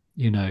now,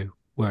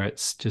 where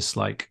it's just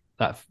like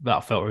that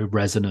felt very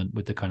resonant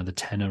with the kind of the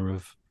tenor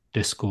of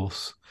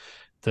discourse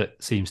that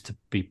seems to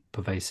be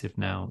pervasive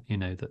now,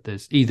 that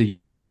there's either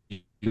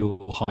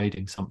you're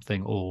hiding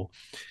something, or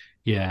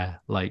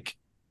like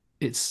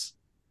it's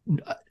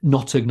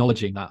not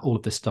acknowledging that all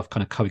of this stuff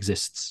kind of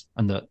coexists,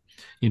 and that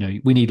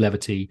we need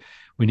levity,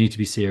 we need to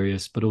be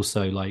serious, but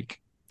also like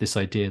this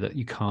idea that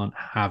you can't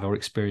have or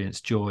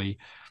experience joy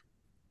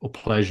or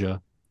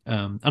pleasure.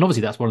 And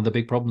obviously that's one of the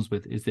big problems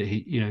with is that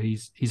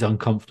he's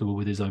uncomfortable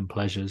with his own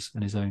pleasures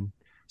and his own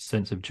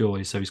sense of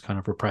joy, so he's kind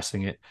of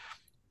repressing it.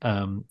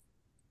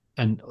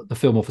 And the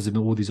film offers him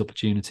all these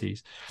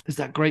opportunities. There's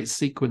that great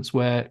sequence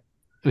which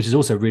is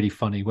also really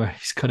funny, where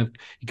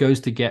he goes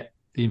to get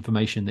the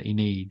information that he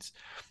needs.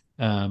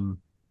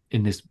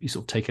 He's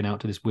sort of taken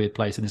out to this weird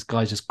place, and this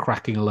guy's just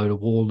cracking a load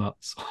of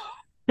walnuts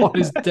on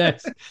his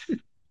desk,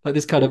 like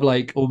this kind of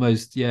like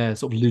almost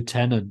sort of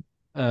lieutenant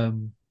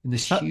in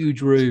this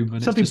huge room,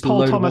 and something it's just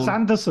Paul Thomas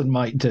Anderson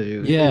might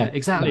do. Yeah,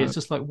 exactly. It's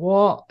just like,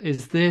 what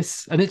is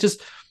this? And it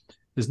just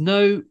there's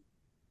no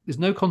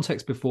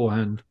context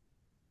beforehand,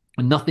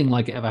 and nothing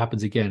like it ever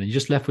happens again. And you're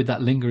just left with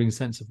that lingering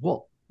sense of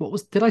what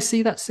was, did I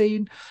see that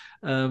scene?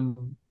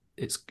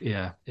 It's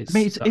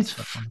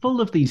full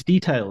of these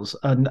details.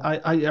 And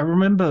I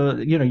remember,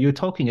 you were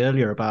talking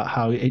earlier about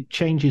how it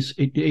changes,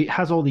 it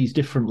has all these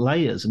different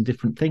layers and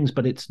different things,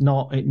 but it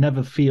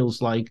never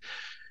feels like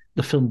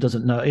the film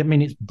doesn't know. I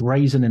mean, it's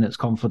brazen in its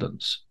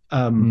confidence.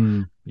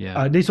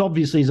 This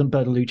obviously isn't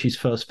Bertolucci's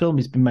first film.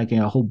 He's been making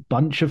a whole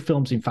bunch of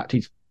films. In fact,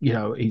 he's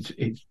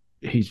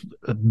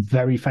a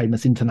very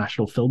famous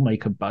international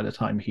filmmaker by the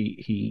time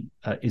he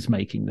is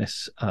making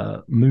this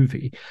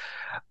movie.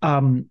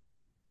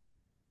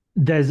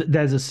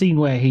 There's a scene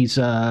where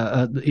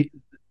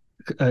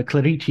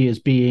Clerici is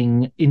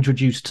being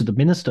introduced to the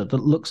minister that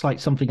looks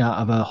like something out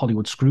of a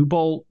Hollywood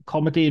screwball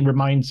comedy, and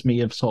reminds me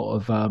of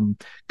sort of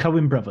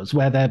Coen Brothers,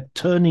 where they're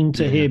turning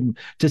to him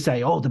to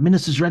say, "Oh, the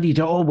minister's ready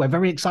to. Oh, we're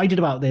very excited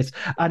about this,"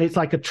 and it's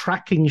like a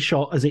tracking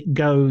shot as it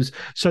goes.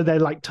 So they're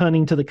like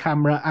turning to the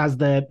camera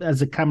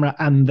as a camera,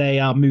 and they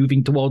are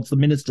moving towards the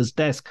minister's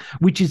desk,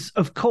 which is,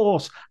 of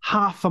course,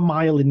 half a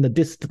mile in the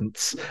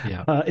distance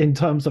in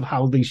terms of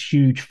how these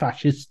huge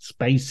fascist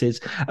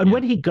spaces. And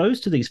when he goes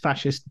to these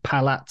fascist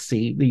palazzi,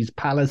 these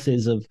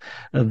palaces of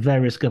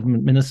various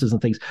government ministers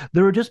and things,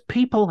 there are just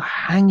people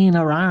hanging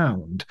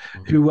around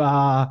who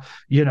are,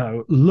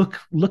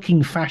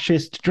 looking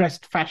fascist,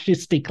 dressed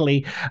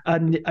fascistically,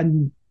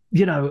 and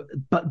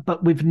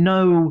but with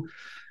no,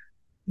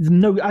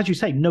 as you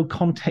say, no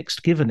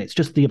context given. It's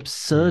just the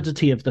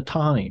absurdity of the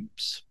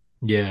times.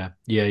 Yeah.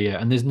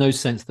 And there's no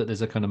sense that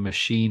there's a kind of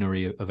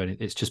machinery of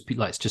anything. It's just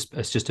like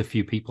it's just a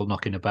few people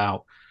knocking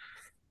about.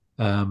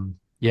 And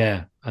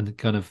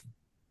kind of.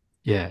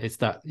 Yeah, it's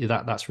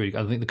that's really.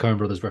 I think the Coen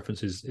Brothers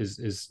reference is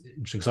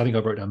interesting, because I think I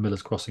wrote down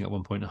Miller's Crossing at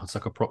one point. It's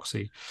like a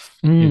proxy,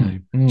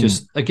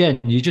 Just again,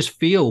 you just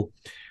feel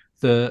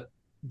the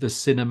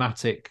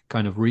cinematic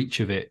kind of reach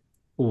of it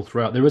all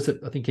throughout. There is,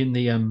 I think, in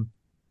the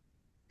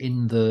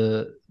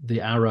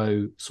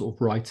Arrow sort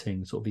of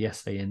writing, sort of the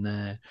essay in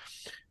there,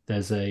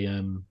 there's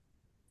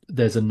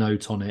a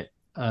note on it.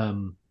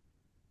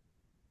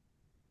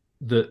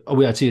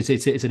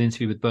 It's an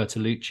interview with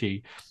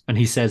Bertolucci, and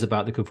he says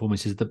about the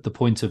Conformists is that the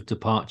point of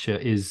departure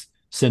is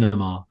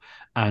cinema,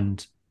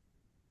 and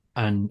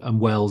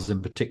Wells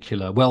in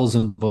particular, Wells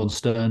and von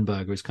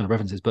Sternberger is kind of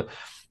references, but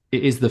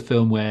it is the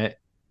film where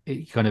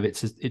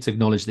it's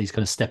acknowledged that he's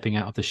kind of stepping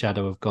out of the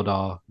shadow of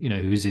Godard,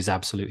 who's his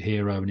absolute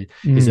hero, and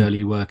his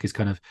early work is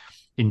kind of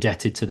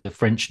indebted to the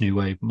French New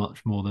Wave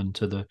much more than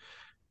to the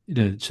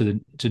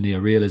to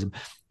neorealism.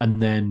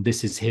 And then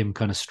this is him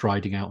kind of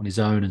striding out on his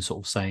own and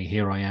sort of saying,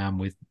 here I am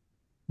with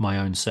my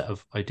own set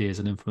of ideas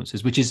and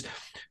influences, which is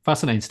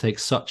fascinating to take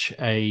such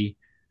a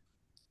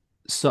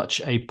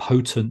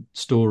potent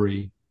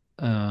story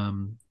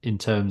in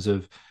terms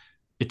of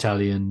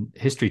Italian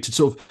history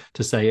to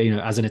say,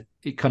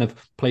 it kind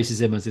of places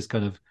him as this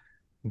kind of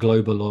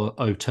global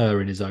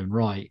auteur in his own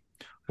right,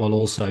 while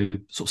also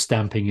sort of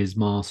stamping his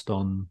mark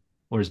on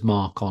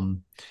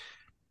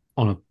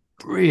a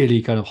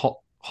really kind of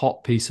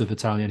hot piece of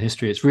Italian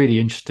history. It's really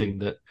interesting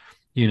that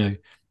you know,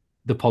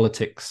 the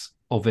politics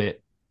of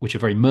it, which are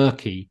very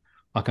murky,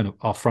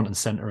 are front and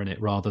center in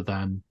it rather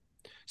than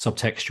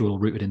subtextual,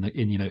 rooted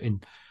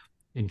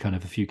in kind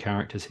of a few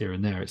characters here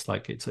and there. It's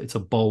like it's a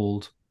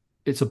bold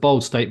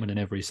statement in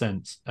every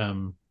sense.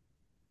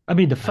 I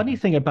mean, the funny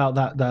thing about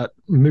that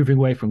moving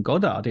away from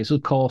Godard is,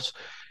 of course,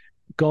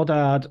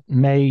 Godard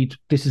made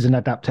this is an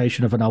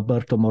adaptation of an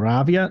Alberto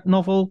Moravia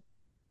novel.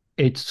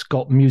 It's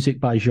got music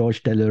by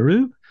Georges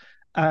Delerue,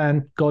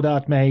 and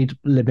Godard made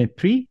Le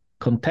Mépris,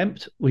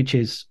 Contempt, which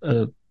is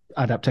an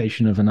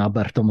adaptation of an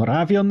Alberto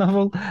Moravia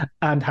novel,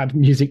 and had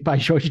music by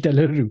Georges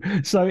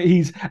Delerue. So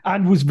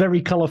was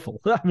very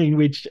colourful. I mean,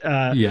 which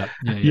you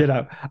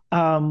know,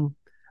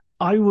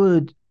 I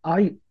would.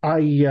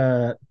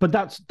 But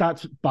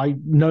that's by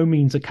no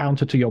means a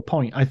counter to your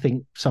point. I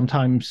think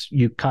sometimes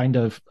you kind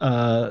of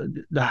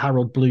the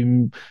Harold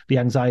Bloom, the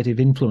anxiety of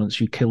influence,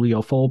 you kill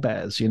your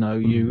forebears. You know,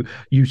 you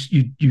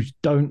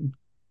don't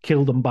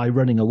kill them by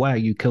running away.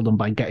 You kill them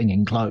by getting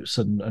in close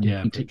and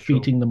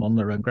beating them on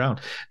their own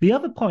ground. The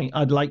other point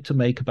I'd like to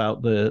make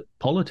about the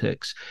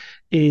politics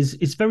is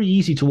it's very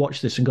easy to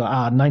watch this and go,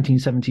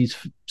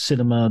 1970s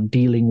cinema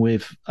dealing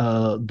with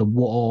the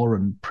war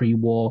and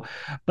pre-war,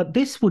 but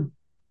this would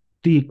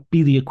be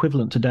the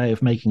equivalent today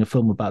of making a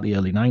film about the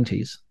early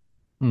 90s.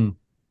 You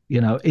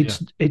know,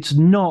 it's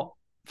not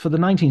for the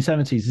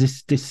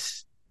 1970s.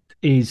 This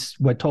is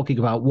we're talking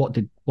about what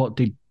did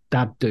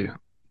Dad do?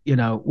 You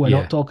know, we're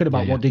not talking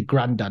about what did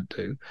Granddad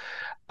do.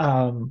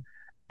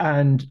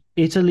 And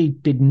Italy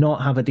did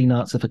not have a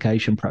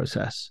denazification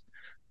process.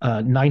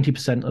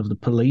 90% of the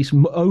police,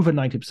 over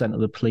 90% of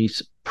the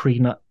police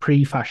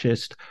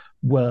pre-fascist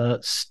were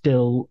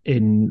still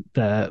in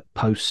their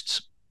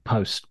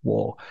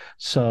post-war.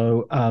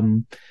 So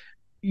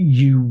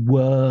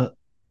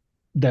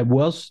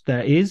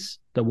there is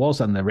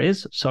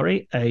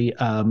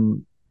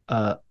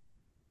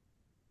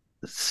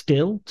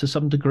still to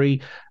some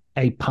degree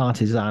a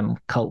partisan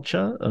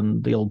culture,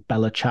 and the old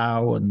Bella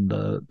Ciao and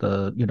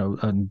the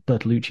and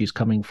Bertolucci is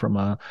coming from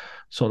a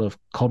sort of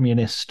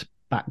communist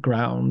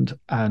background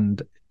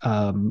and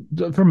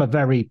from a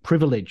very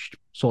privileged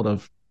sort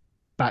of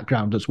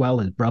background as well.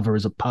 His brother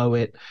is a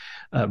poet,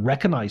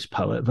 recognized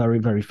poet, very,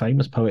 very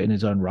famous poet in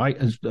his own right,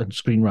 and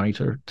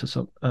screenwriter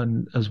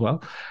as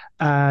well.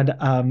 And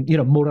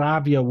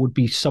Moravia would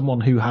be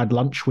someone who had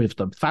lunch with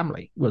the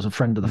family, was a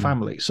friend of the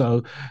family.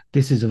 So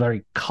this is a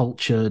very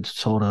cultured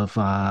sort of.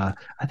 I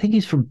think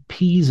he's from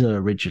Pisa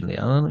originally.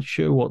 I'm not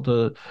sure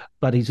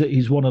but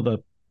he's one of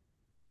the.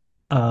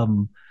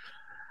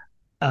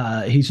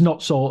 He's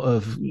not sort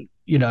of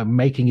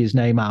making his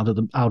name out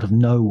of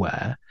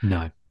nowhere.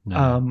 No.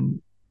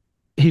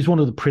 He's one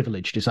of the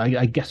privileged, is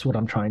I guess what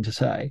I'm trying to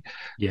say.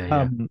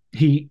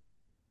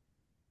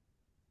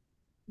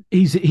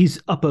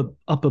 He's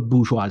upper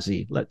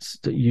bourgeoisie, let's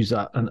use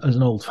that as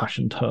an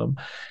old-fashioned term.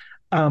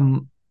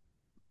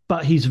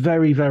 But he's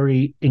very,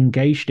 very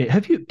engaged in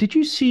it. Did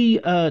you see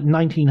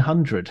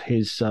 1900,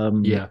 his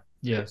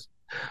yes.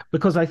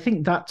 Because I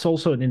think that's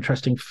also an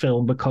interesting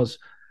film, because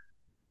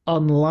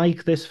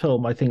unlike this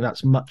film, I think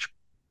that's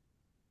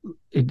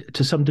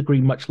to some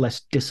degree much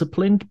less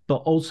disciplined, but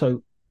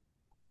also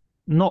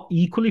not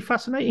equally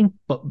fascinating,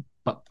 but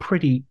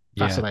pretty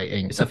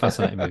fascinating. It's a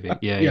fascinating movie. I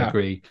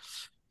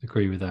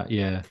agree with that.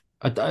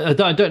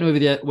 I don't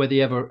know whether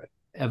he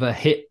ever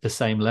hit the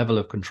same level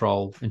of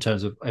control in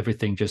terms of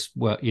everything just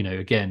work,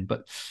 again,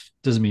 but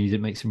doesn't mean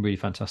it makes some really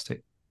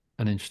fantastic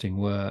and interesting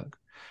work.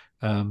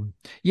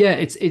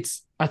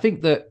 It's I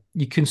think that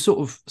you can sort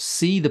of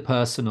see the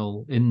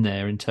personal in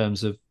there in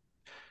terms of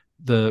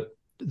the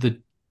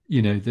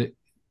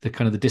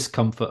kind of the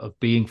discomfort of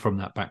being from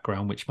that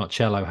background, which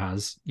Marcello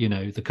has,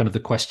 the kind of the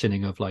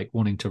questioning of like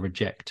wanting to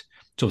reject.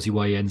 It's obviously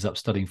why he ends up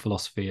studying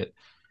philosophy at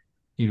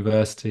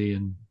university,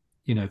 and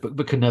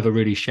but can never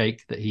really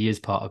shake that he is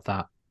part of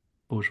that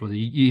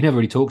bourgeoisie. He never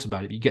really talks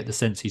about it, but you get the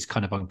sense he's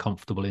kind of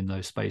uncomfortable in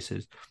those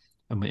spaces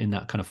and in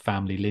that kind of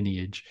family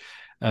lineage.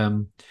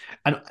 And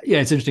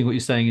it's interesting what you're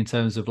saying in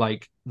terms of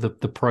like the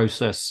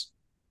process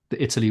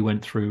that Italy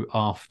went through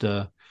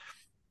after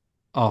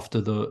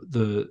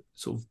the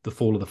sort of the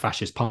fall of the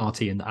fascist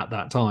party and at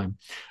that time,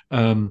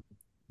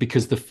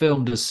 because the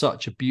film does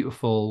such a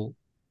beautiful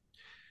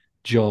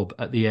job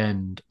at the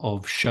end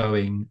of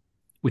showing,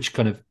 which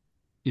kind of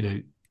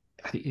I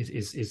think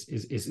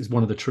is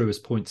one of the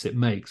truest points it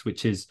makes,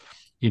 which is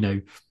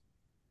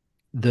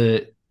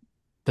the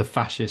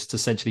fascists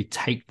essentially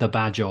take the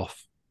badge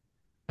off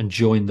and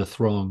join the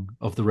throng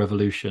of the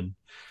revolution.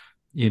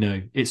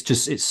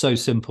 It's so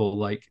simple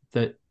like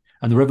that,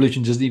 and the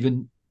revolution doesn't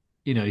even.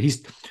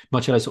 He's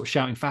Marcello sort of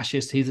shouting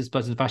fascist, he's this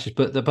person's fascist,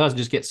 but the person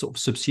just gets sort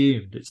of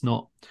subsumed. It's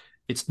not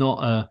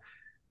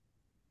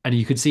and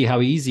you can see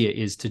how easy it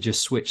is to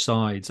just switch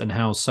sides, and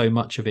how so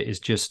much of it is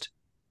just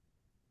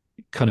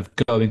kind of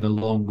going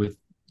along with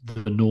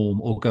the norm,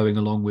 or going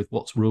along with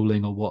what's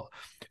ruling or what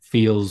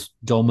feels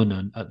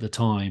dominant at the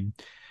time,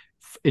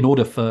 in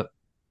order for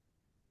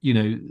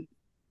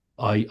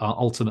I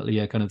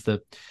ultimately kind of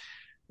the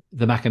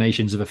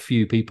machinations of a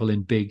few people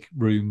in big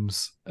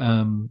rooms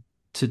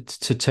to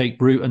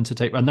take root and to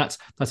take, and that's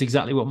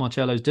exactly what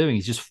Marcello's doing.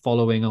 He's just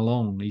following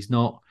along. He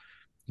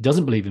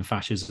doesn't believe in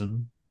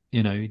fascism.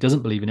 He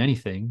doesn't believe in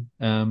anything.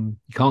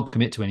 He can't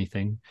commit to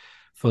anything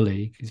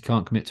fully because he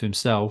can't commit to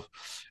himself.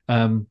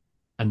 And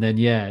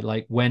then,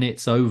 like when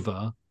it's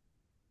over,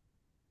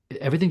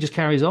 everything just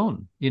carries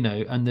on,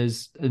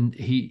 and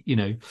he,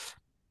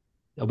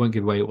 I won't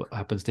give away what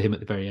happens to him at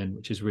the very end,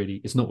 which is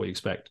really, it's not what you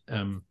expect.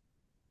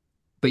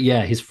 But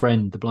his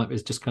friend, the blind,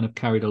 is just kind of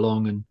carried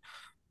along, and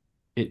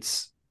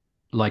it's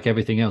like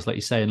everything else, like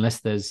you say,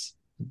 unless there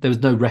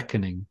was no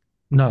reckoning.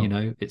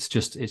 No. It's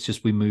just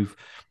we move.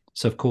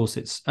 So of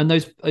course and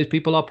those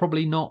people are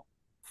probably not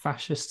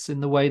fascists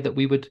in the way that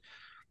we would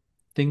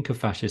think of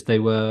fascists. They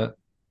were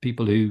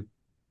people who,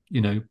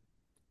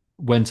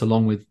 went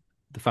along with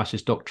the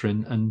fascist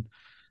doctrine and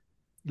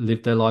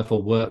lived their life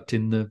or worked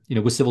in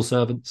were civil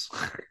servants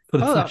for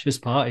the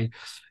fascist party.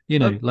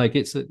 Like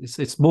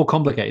it's more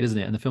complicated, isn't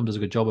it? And the film does a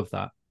good job of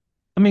that.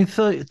 I mean,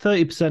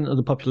 30% of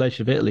the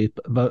population of Italy,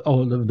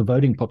 or the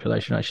voting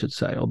population, I should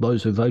say, or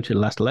those who voted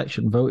last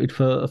election, voted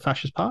for a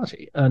fascist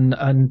party, and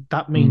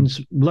that means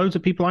loads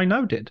of people I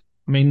know did.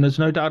 I mean, there's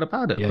no doubt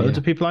about it. Loads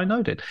of people I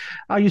know did.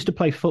 I used to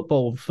play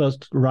football.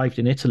 First arrived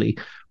in Italy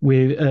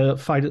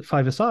with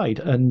five-a-side,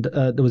 and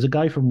there was a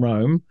guy from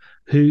Rome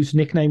whose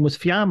nickname was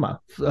Fiamma,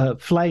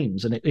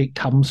 flames, and it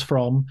comes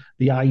from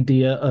the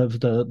idea of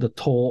the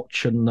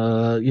torch, and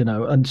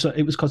and so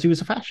it was because he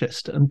was a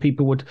fascist, and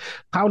people would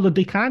Paolo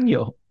Di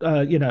Canio,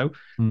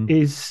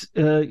 is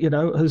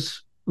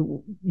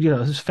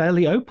is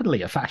fairly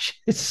openly a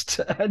fascist,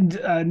 and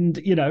I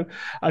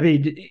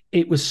mean,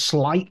 it was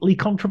slightly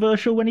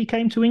controversial when he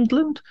came to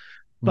England,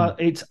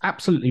 but it's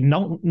absolutely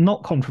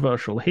not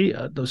controversial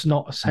here. There's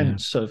not a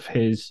sense of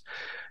his,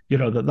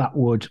 that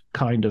would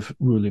kind of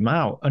rule him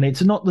out. And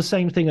it's not the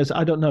same thing as,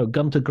 I don't know,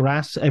 Gunter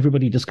Grass,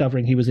 everybody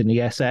discovering he was in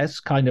the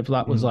SS, kind of,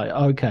 that was like,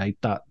 okay,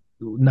 that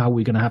now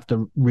we're going to have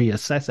to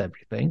reassess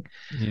everything.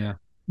 Yeah.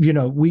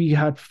 We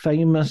had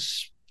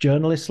famous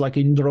journalists like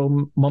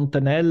Indro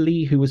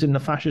Montanelli, who was in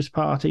the fascist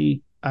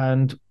party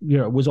and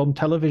was on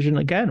television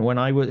again when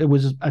it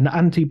was an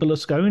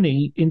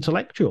anti-Berlusconi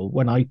intellectual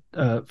when I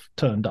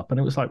turned up, and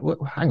it was like,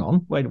 hang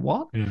on, wait,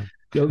 what?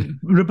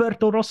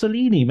 Roberto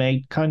Rossellini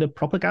made kind of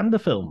propaganda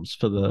films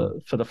for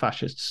the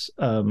fascists,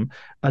 and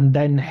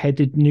then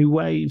headed new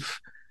wave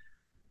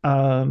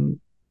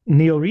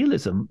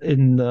neorealism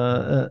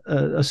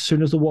as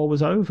soon as the war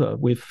was over,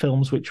 with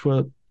films which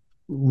were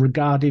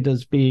regarded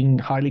as being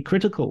highly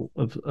critical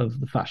of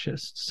the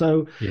fascists.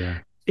 So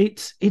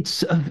it's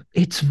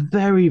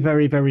very,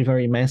 very, very,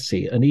 very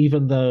messy. And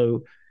even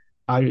though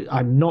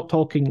I'm not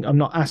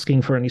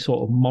asking for any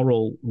sort of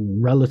moral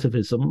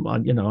relativism,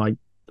 I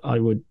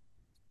would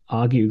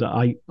argue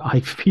that I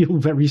feel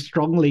very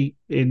strongly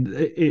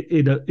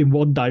in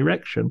one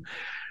direction.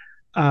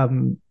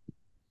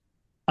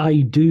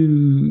 I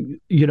do,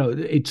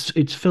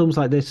 it's films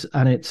like this,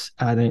 and it's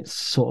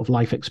sort of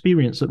life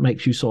experience that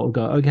makes you sort of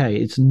go, okay,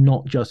 it's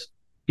not just,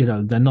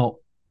 they're not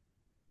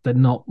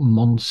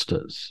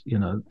monsters,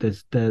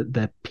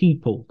 they're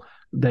people,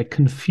 they're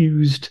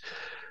confused,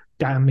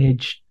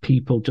 damaged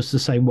people, just the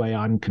same way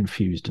I'm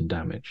confused and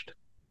damaged.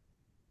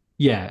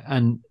 Yeah,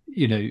 and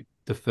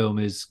the film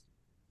is,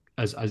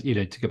 as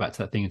to go back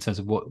to that thing in terms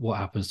of what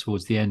happens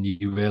towards the end,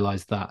 you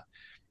realize that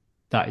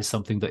is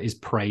something that is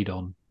preyed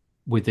on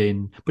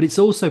within, but it's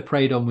also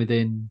preyed on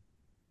within,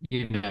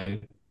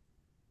 the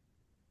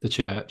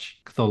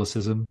church,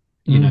 Catholicism.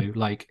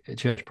 Like the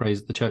church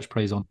preys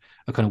on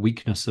a kind of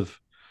weakness of,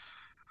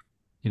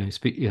 you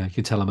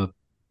can tell I'm a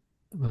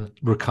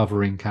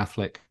recovering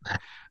Catholic.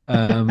 You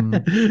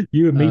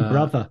and me,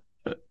 brother.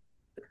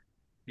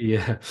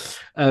 Yeah,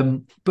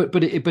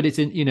 but it's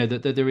in,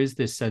 that there is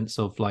this sense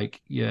of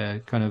like,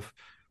 kind of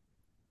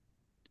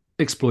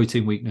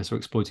exploiting weakness or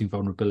exploiting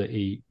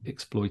vulnerability,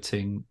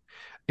 exploiting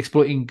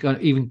kind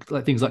of even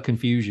like things like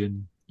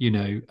confusion,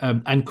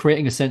 and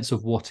creating a sense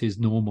of what is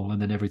normal,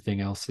 and then everything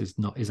else is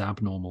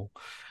abnormal,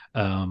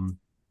 and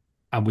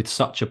with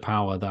such a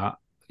power that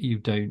you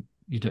don't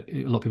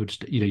a lot of people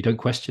just you don't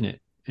question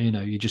it.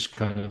 You just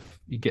kind of,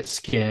 you get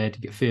scared,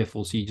 you get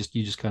fearful, so you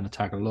just kind of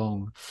tag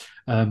along.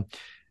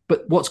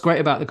 But what's great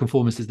about The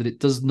Conformist is that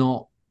it's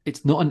not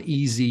an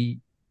easy,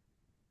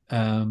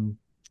 it's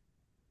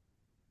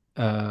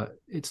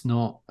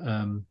not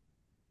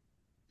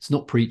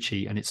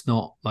preachy, and it's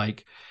not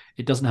like,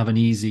 it doesn't have an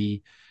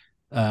easy,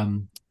 my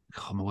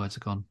words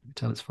are gone.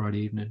 Tell it's Friday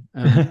evening.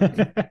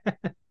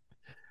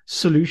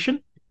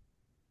 Solution.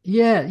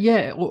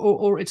 Yeah.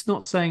 Or it's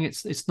not saying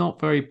it's not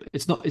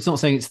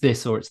saying it's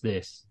this or it's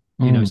this.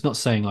 It's not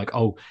saying like,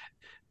 oh,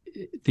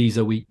 these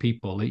are weak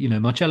people.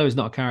 Marcello is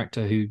not a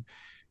character who,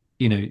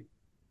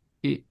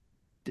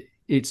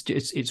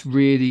 it's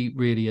really,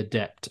 really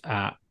adept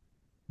at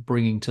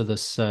bringing to the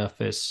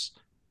surface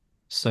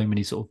so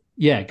many sort of,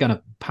 kind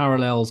of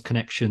parallels,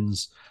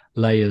 connections,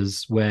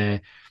 layers,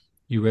 where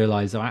you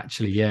realize, oh,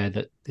 actually,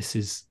 that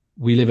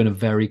we live in a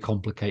very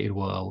complicated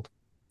world.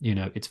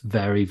 It's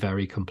very,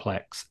 very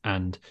complex,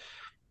 and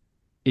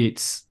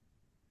it's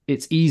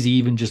it's easy,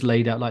 even just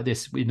laid out like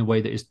this in a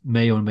way that is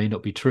may or may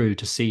not be true,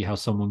 to see how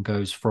someone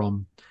goes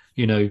from,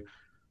 you know,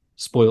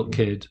 spoilt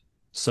kid,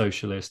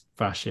 socialist,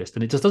 fascist.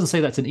 And it just doesn't say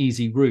that's an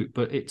easy route,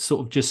 but it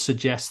sort of just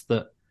suggests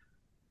that,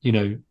 you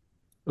know,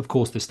 of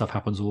course this stuff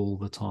happens all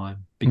the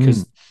time,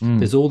 because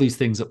there's all these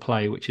things at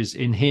play, which is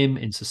in him,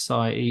 in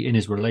society, in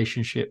his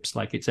relationships,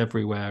 like it's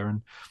everywhere.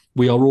 And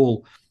we are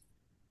all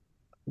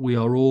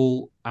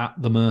at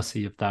the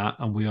mercy of that,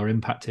 and we are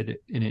impacted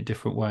in it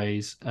different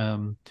ways.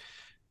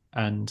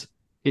 And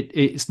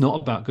it's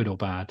not about good or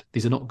bad.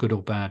 These are not good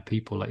or bad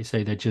people, like you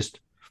say.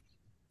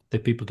 They're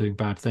people doing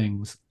bad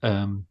things,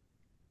 and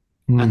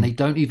they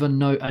don't even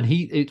know. And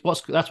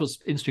that's what's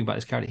interesting about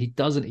this character. He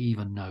doesn't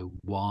even know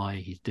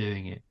why he's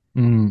doing it,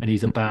 and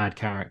he's a bad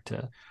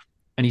character.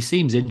 And he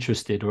seems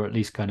interested, or at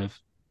least kind of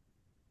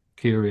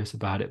curious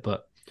about it,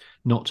 but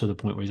not to the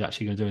point where he's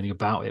actually going to do anything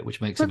about it,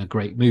 which makes him a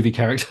great movie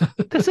character.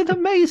 There's an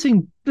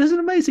amazing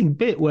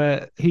bit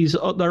where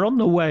they're on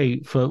the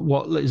way for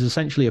what is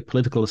essentially a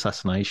political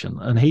assassination,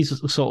 and he's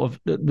sort of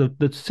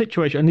the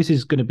situation. And this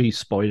is going to be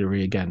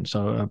spoilery again,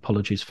 so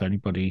apologies for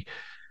anybody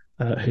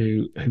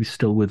who's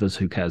still with us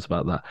who cares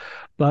about that.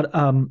 But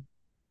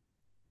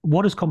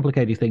what has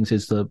complicated things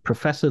is the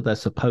professor they're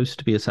supposed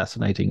to be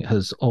assassinating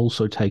has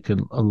also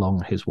taken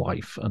along his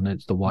wife, and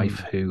it's the wife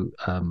who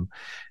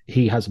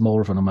he has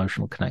more of an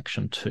emotional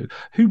connection to,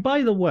 who,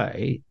 by the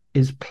way,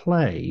 is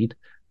played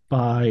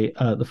by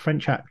the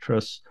French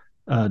actress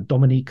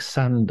Dominique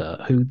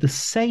Sander, who the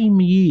same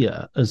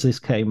year as this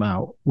came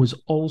out was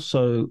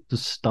also the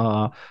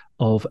star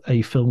of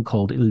a film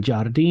called Il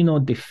Giardino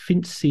dei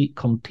Finzi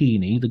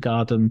Contini, the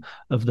Garden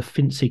of the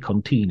Finzi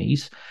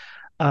Continis,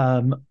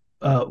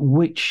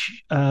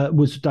 which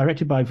was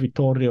directed by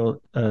Vittorio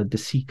De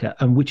Sica,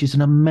 and which is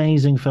an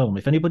amazing film.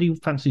 If anybody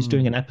fancies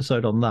doing an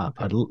episode on that,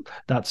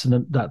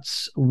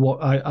 that's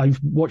what I've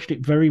watched it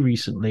very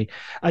recently.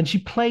 And she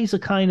plays a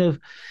kind of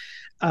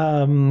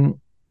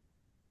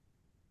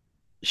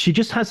she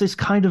just has this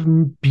kind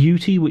of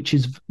beauty,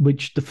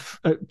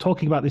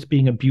 talking about this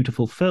being a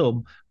beautiful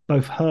film.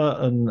 Both her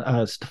and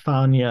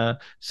Stefania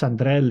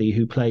Sandrelli,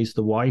 who plays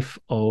the wife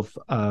of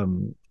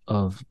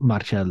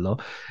Marcello,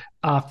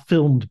 are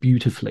filmed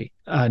beautifully,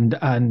 and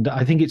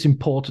I think it's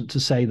important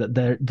to say that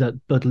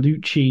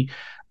Bertolucci,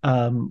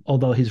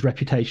 although his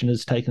reputation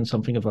has taken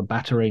something of a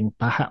battering,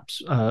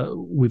 perhaps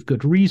with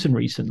good reason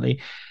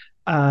recently,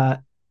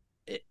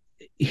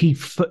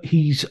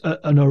 he's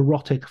an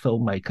erotic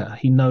filmmaker.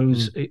 He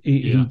knows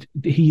he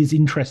is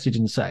interested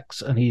in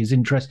sex, and he is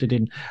interested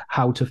in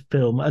how to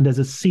film. And there's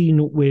a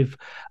scene with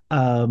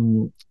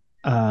Sandrelli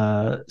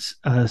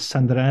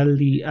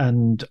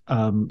and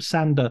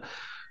Sander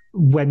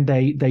when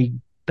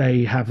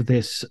they have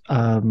this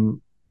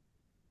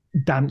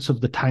dance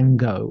of the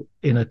tango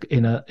in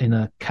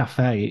a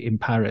cafe in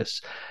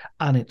Paris,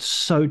 and it's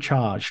so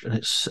charged, and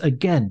it's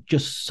again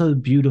just so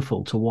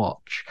beautiful to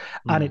watch.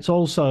 And it's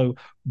also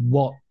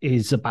what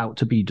is about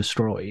to be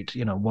destroyed,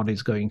 what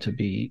is going to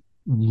be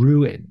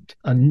ruined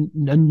and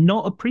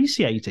not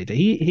appreciated.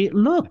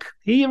 Look,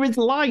 here is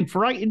life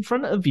right in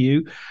front of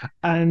you,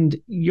 and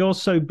you're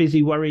so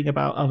busy worrying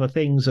about other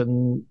things,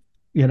 and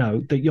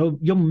that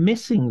you're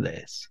missing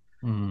this.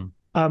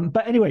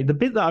 But anyway, the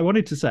bit that I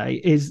wanted to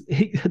say is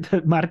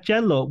that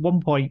Marcello at one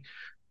point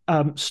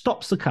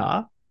stops the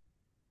car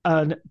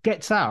and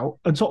gets out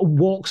and sort of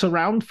walks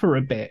around for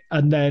a bit,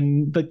 and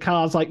then the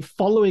car's like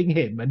following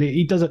him, and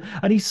he doesn't.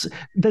 And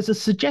there's a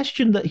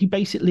suggestion that he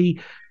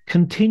basically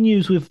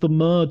continues with the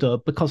murder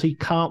because he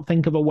can't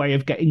think of a way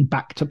of getting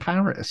back to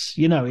Paris.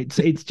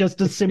 It's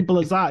just as simple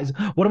as that.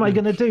 What am I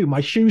going to do?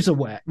 My shoes are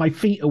wet. My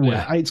feet are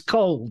wet. Yeah. It's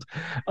cold.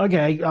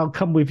 Okay, I'll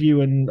come with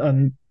you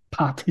and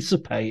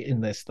participate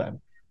in this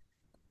then.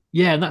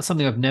 Yeah, and that's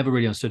something I've never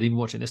really understood, even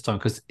watching it this time,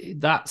 because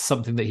that's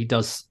something that he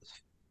does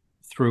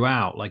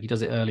throughout. Like, he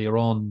does it earlier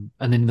on,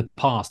 and then in the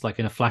past, like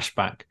in a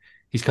flashback,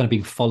 he's kind of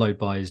being followed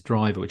by his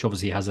driver, which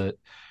obviously has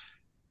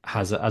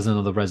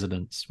another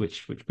residence,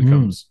 which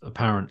becomes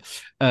apparent.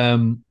 But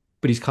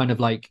he's kind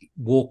of like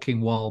walking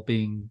while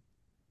being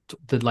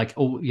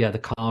the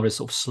car is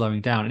sort of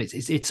slowing down, and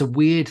it's a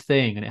weird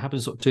thing, and it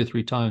happens sort of 2 or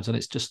 3 times, and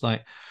it's just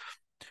like,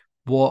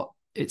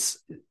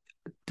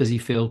 does he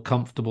feel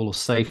comfortable or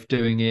safe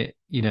doing it?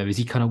 Is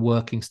he kind of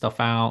working stuff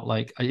out?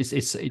 Like,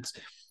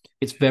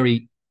 it's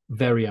very,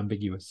 very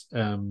ambiguous.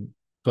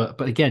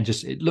 But again,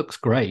 just it looks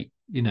great,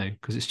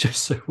 because it's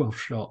just so well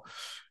shot.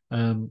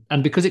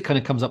 And because it kind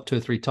of comes up 2 or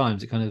 3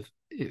 times,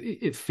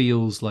 it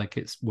feels like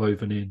it's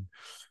woven in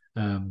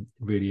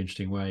really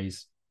interesting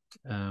ways.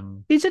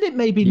 Isn't it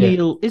maybe,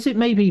 Neil? Is it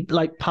maybe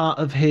like part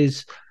of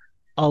his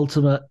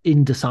ultimate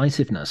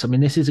indecisiveness? I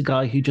mean, this is a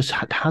guy who just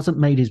hasn't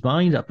made his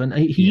mind up, and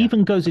he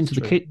even goes into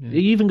the kitchen.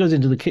 He even goes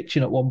into the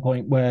kitchen at one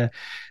point where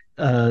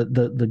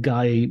the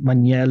guy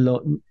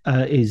Maniello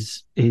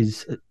is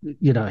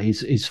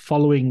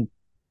following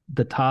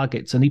the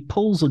targets, and he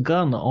pulls a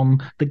gun on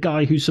the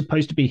guy who's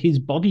supposed to be his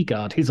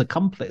bodyguard, his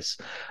accomplice,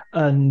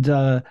 and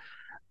at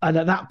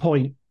that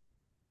point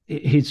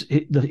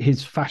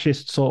his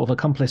fascist sort of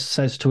accomplice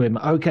says to him,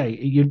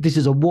 "Okay, this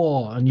is a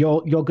war, and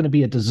you're going to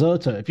be a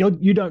deserter if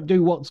you don't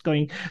do what's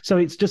going." So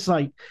it's just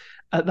like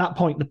at that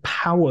point the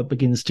power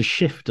begins to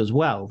shift as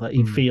well. That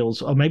he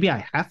feels, oh, maybe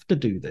I have to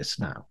do this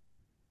now.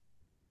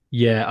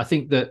 Yeah, I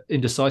think that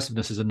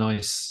indecisiveness is a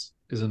nice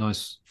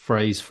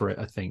phrase for it.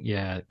 I think,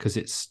 yeah, because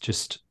it's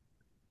just,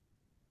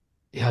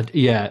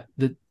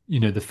 the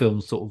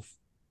film sort of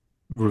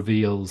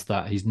reveals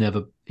that he's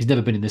never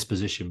been in this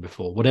position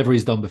before. Whatever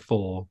he's done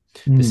before,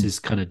 this is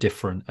kind of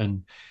different,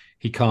 and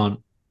he can't.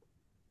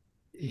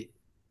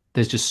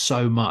 There's just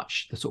so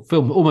much. The sort of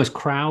film almost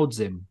crowds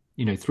him,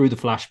 through the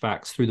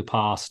flashbacks, through the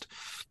past,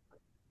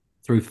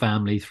 through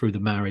family, through the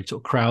marriage,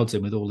 sort of crowds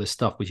him with all this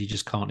stuff which he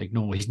just can't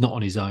ignore. He's not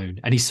on his own,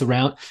 and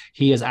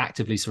he has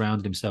actively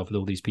surrounded himself with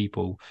all these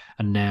people,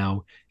 and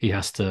now he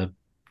has to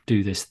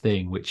do this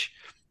thing which,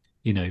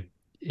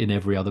 in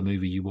every other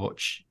movie you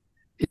watch,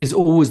 is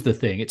always the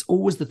thing. It's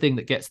always the thing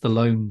that gets the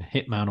lone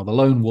hitman or the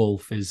lone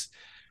wolf is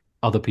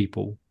other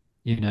people.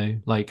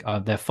 Like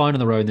they're fine on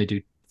their own. They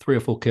do 3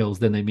 or 4 kills,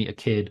 then they meet a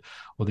kid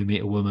or they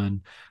meet a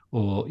woman,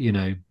 or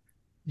they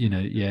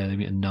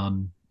meet a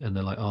nun, and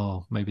they're like,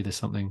 oh, maybe there's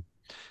something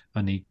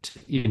I need to,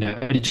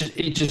 and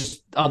it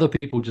just other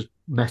people just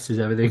messes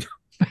everything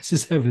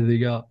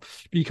up.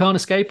 But you can't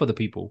escape other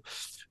people,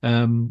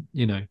 and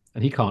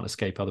he can't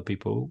escape other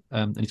people,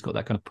 and he's got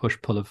that kind of push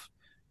pull of,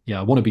 yeah,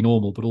 I want to be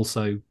normal, but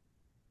also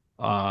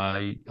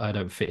I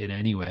don't fit in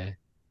anywhere,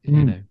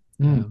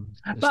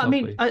 But I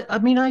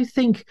mean, I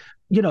think,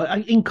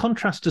 in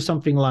contrast to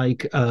something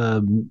like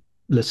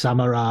Le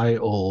Samurai,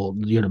 or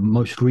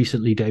most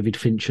recently David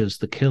Fincher's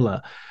The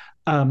Killer,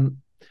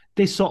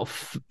 this sort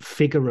of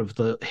figure of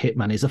the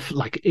hitman it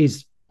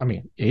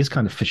is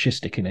kind of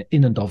fascistic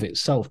in and of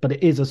itself, but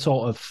it is a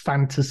sort of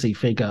fantasy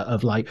figure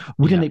of like,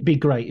 wouldn't it be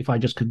great if I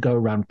just could go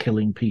around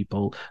killing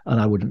people,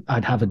 and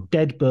I'd have a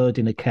dead bird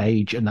in a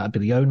cage, and that'd be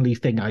the only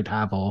thing I'd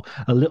have, or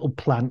a little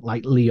plant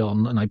like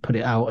Leon, and I put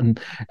it out,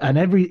 and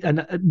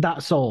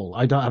that's all.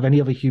 I don't have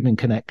any other human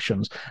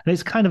connections, and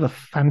it's kind of a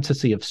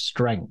fantasy of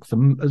strength,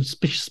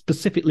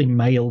 specifically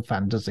male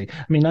fantasy.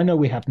 I mean, I know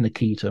we have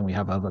Nikita and we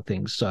have other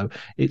things, so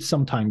it's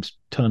sometimes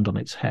turned on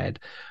its head.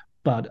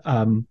 But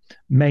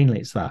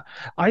mainly it's that.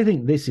 I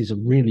think this is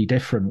really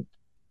different.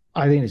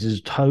 I think this is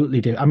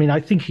totally different. I mean, I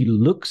think he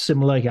looks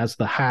similar. He has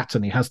the hat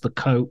and he has the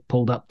coat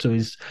pulled up to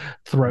his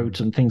throat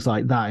and things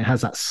like that. It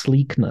has that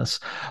sleekness.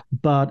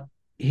 But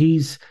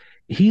he's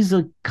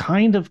a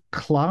kind of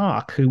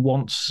clerk who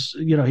wants,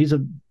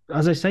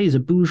 as I say, he's a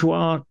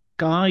bourgeois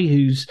guy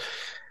who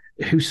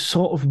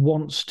sort of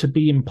wants to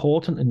be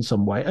important in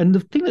some way. And the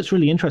thing that's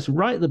really interesting,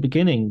 right at the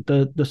beginning,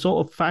 the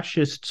sort of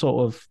fascist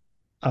sort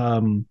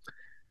of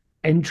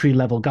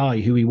entry-level guy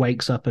who he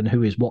wakes up and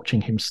who is watching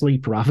him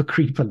sleep rather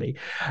creepily,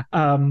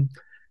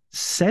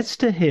 says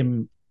to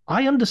him,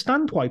 I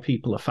understand why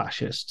people are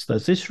fascists.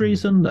 There's this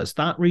reason, there's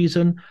that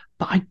reason,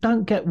 but I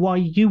don't get why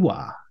you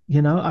are.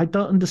 I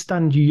don't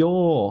understand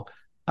your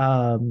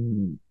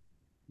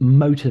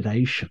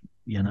motivation,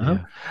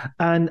 Yeah.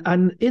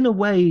 And in a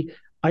way,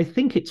 I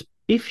think it's,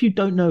 if you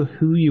don't know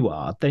who you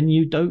are, then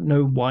you don't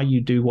know why you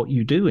do what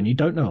you do, and you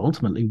don't know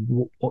ultimately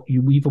what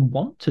you even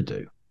want to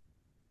do.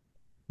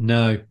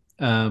 No.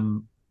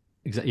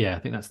 Exactly. Yeah, I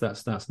think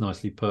that's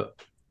nicely put.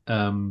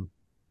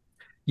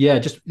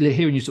 Just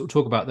hearing you sort of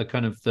talk about the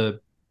kind of the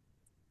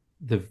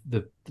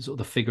sort of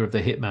the figure of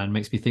the hitman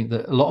makes me think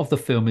that a lot of the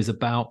film is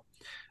about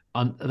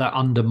that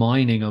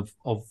undermining of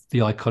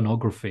the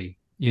iconography.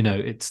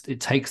 It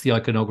takes the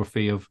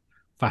iconography of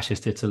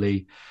fascist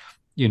Italy,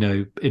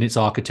 in its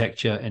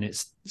architecture and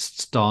its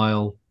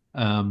style,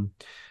 and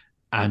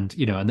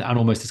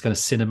almost this kind of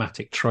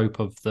cinematic trope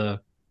of the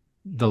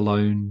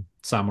lone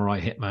samurai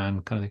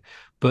hitman kind of thing,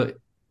 but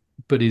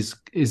is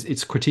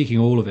it's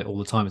critiquing all of it all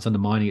the time. It's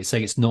undermining it,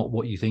 saying it's not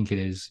what you think it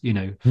is.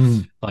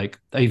 Like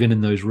even in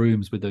those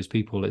rooms with those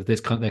people,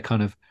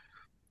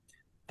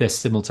 they're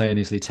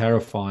simultaneously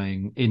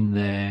terrifying in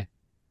their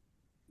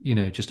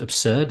just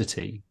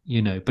absurdity.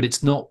 But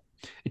it's not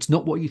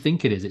what you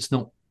think it is. It's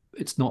not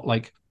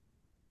like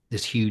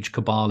this huge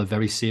cabal of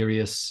very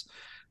serious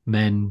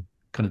men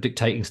kind of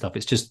dictating stuff.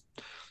 It's just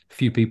a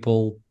few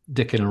people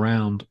dicking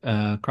around,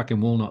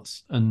 cracking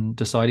walnuts and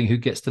deciding who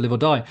gets to live or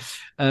die.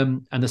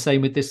 And the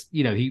same with this,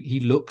 he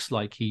looks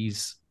like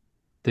he's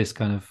this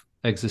kind of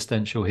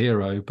existential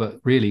hero, but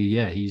really,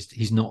 yeah,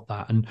 he's not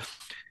that. And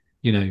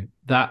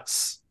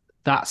that's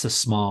a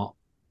smart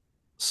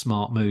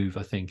move,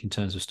 I think, in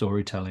terms of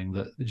storytelling.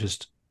 That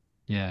just,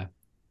 yeah,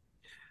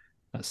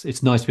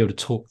 it's nice to be able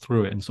to talk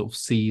through it and sort of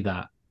see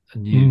that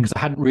anew, because I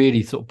hadn't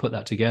really sort of put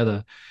that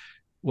together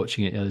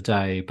watching it the other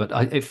day. But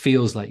it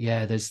feels like,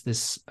 yeah, there's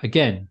this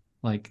again,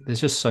 like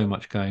there's just so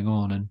much going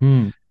on,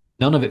 and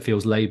none of it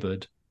feels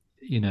labored.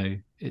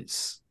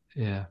 It's,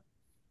 yeah.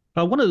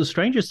 One of the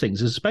strangest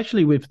things,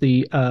 especially with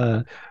the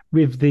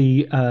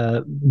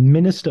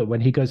minister, when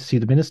he goes to see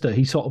the minister,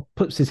 he sort of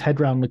puts his head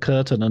round the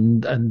curtain,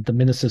 and the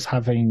minister's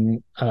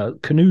having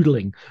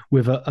canoodling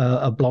with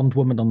a blonde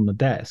woman on the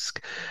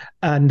desk,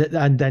 and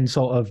then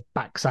sort of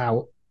backs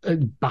out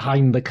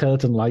behind the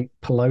curtain like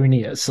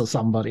Polonius or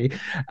somebody,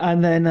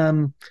 and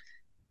then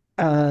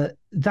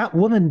that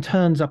woman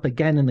turns up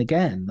again and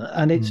again,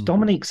 and it's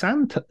Dominique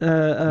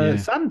Yeah.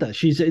 Sander.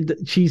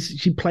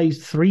 She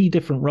plays three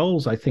different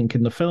roles, I think,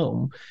 in the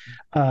film.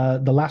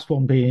 The last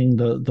one being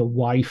the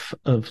wife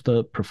of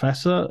the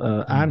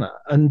professor, Anna,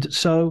 and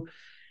so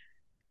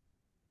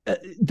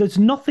there's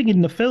nothing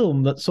in the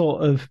film that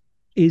sort of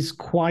is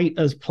quite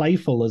as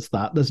playful as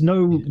that. There's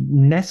no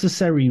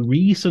necessary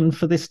reason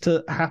for this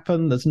to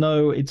happen. It's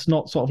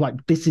not sort of like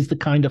this is the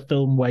kind of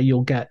film where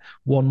you'll get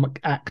one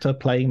actor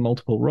playing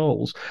multiple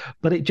roles,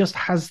 but it just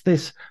has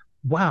this,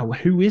 wow,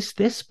 who is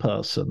this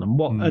person? And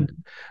what,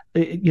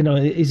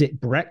 is it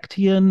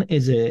Brechtian?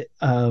 Is it,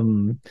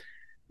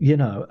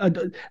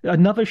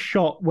 another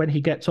shot when he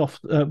gets off,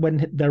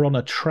 when they're on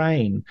a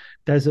train,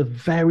 there's a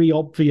very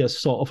obvious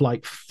sort of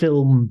like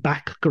film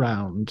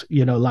background,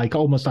 like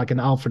almost like an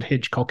Alfred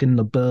Hitchcock in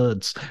The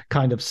Birds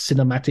kind of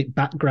cinematic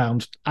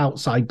background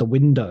outside the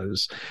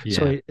windows.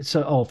 Yeah.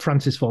 Or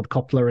Francis Ford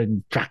Coppola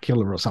in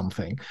Dracula or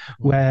something,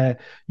 where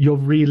you're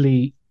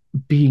really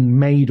being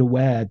made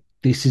aware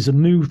this is a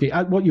movie.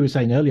 What you were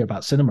saying earlier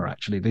about cinema,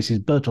 actually, this is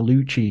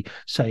Bertolucci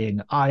saying,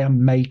 I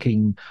am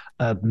making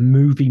a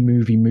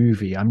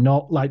movie. I'm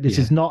not like, this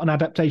is not an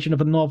adaptation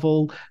of a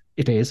novel.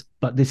 It is,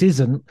 but this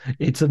isn't.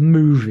 It's a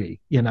movie,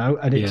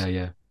 and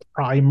it's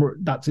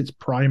that's its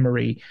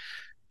primary,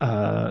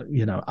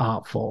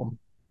 art form.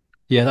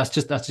 Yeah, that's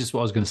just what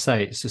I was going to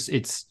say. It's just,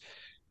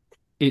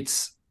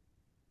 it's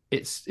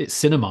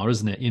cinema,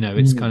 isn't it?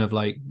 It's kind of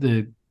like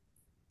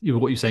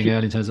what you're saying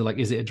earlier in terms of like,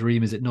 is it a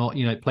dream? Is it not?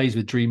 It plays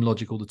with dream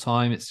logic all the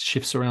time. It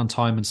shifts around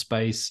time and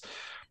space.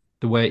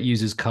 The way it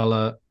uses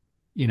color,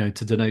 to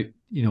denote,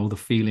 all the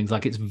feelings.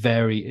 Like it's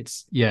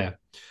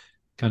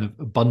kind of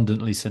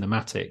abundantly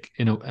cinematic,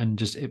 and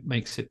just it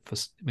makes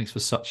for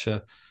such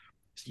a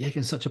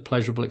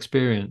pleasurable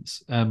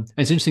experience.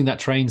 It's interesting that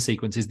train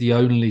sequence is the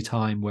only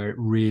time where it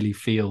really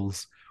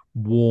feels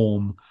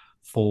warm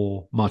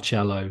for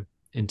Marcello,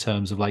 in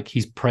terms of like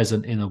he's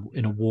present in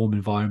a warm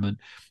environment,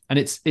 and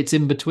it's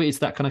in between. It's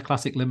that kind of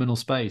classic liminal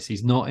space.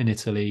 He's not in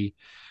Italy,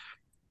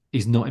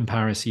 he's not in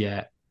Paris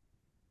yet,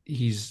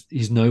 he's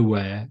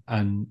nowhere,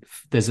 and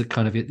there's a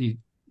kind of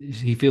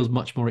he feels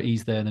much more at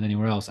ease there than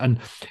anywhere else. And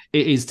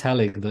it is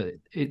telling that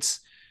it's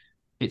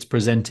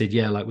presented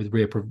like with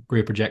rear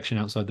projection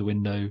outside the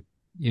window.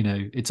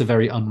 It's a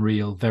very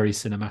unreal, very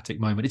cinematic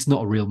moment. It's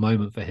not a real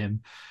moment for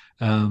him,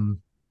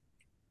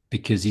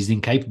 because he's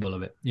incapable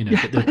of it,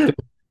 but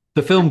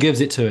the film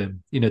gives it to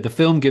him. The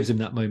film gives him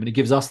that moment. It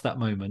gives us that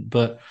moment,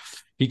 but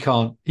he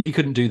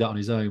couldn't do that on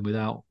his own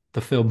without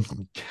the film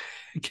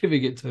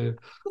giving it to him.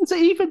 So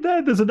even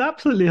there's an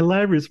absolutely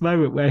hilarious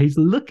moment where he's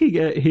looking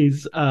at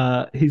his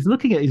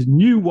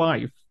new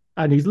wife,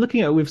 and he's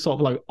looking at her with sort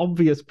of like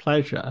obvious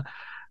pleasure,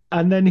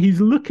 and then he's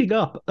looking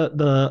up at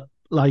the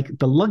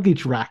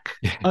luggage rack,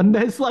 and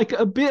there's like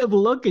a bit of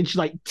luggage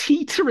like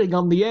teetering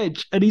on the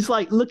edge, and he's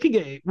like looking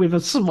at it with a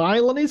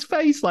smile on his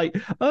face, like,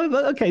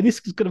 oh, okay, this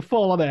is going to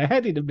fall on her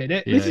head in a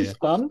minute. This is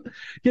fun,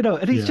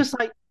 and he's just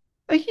like,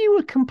 are you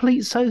a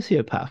complete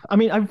sociopath? I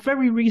mean, I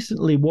very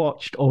recently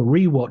watched or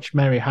rewatched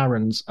Mary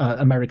Harron's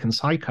American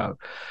Psycho,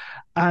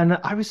 and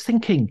I was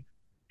thinking,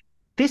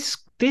 this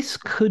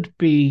could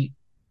be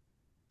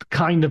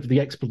kind of the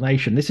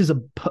explanation. This is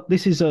a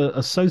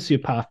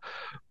sociopath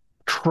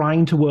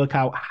trying to work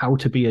out how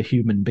to be a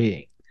human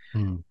being,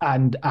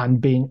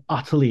 and being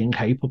utterly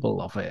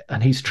incapable of it.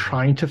 And he's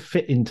trying to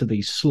fit into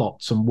these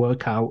slots and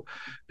work out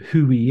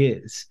who he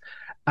is.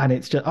 And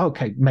it's just,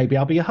 okay, maybe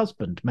I'll be a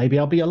husband, maybe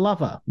I'll be a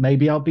lover,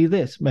 maybe I'll be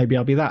this, maybe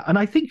I'll be that. And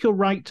I think you're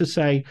right to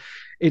say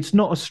it's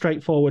not as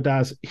straightforward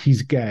as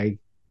he's gay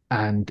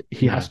and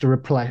he has to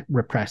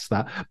repress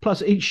that.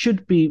 Plus, we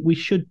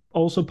should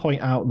also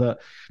point out that,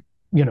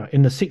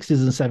 in the 60s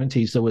and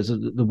 70s,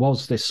 there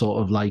was this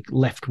sort of like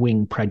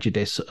left-wing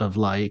prejudice of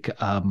like,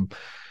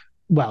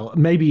 well,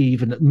 maybe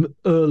even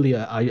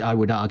earlier, I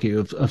would argue,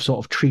 of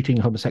sort of treating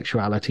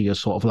homosexuality as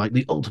sort of like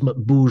the ultimate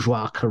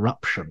bourgeois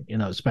corruption,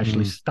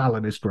 especially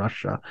Stalinist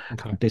Russia.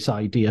 Okay. This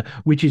idea,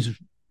 which is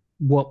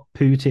what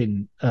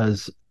Putin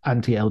as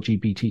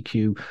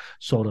anti-LGBTQ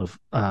sort of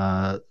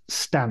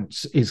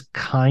stance is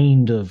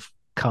kind of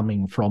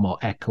coming from or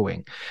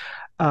echoing.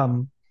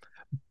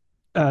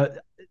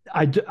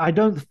 I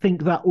don't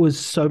think that was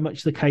so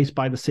much the case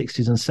by the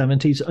 60s and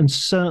 70s. And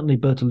certainly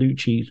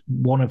Bertolucci,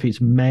 one of his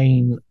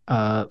main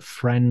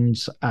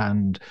friends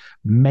and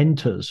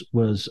mentors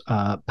was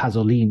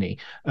Pasolini.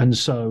 And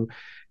so,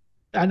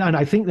 and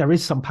I think there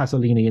is some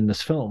Pasolini in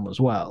this film as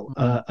well.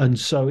 And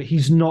so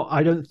he's not,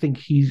 I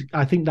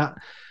think that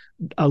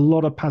a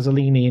lot of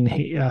Pasolini in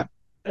here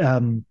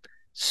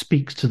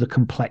speaks to the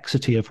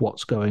complexity of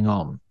what's going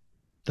on.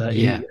 That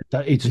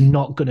it's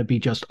not going to be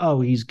just,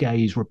 oh, he's gay,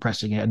 he's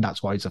repressing it, and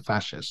that's why he's a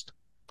fascist.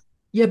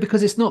 Yeah,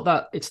 because it's not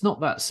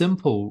that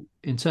simple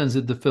in terms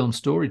of the film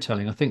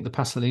storytelling. I think the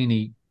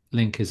Pasolini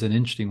link is an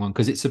interesting one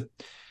because it's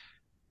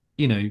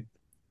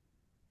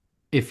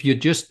if you're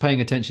just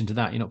paying attention to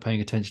that, you're not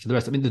paying attention to the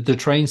rest. I mean, the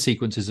train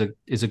sequence is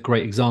a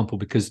great example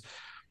because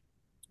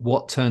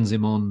what turns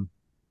him on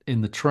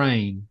in the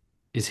train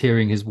is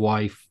hearing his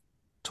wife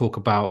talk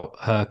about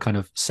her kind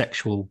of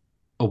sexual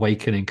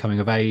awakening, coming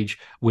of age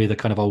with a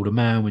kind of older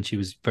man when she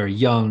was very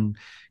young.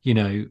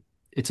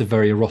 It's a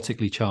very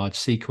erotically charged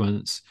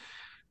sequence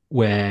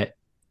where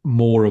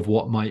more of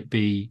what might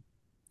be,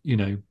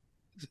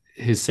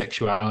 his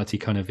sexuality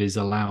kind of is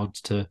allowed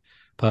to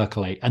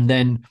percolate. And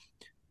then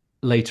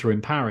later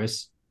in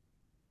Paris,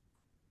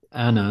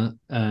 Anna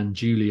and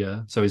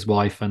Julia, so his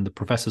wife and the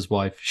professor's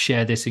wife,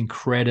 share this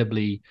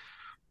incredibly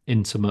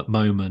intimate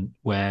moment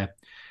where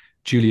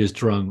Julia's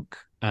drunk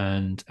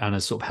and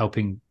Anna's sort of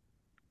helping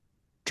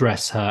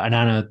dress her, and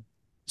Anna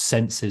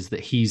senses that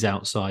he's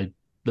outside,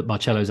 that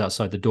Marcello's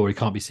outside the door. He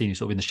can't be seen, he's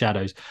sort of in the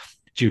shadows.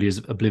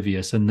 Julia's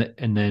oblivious, and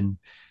then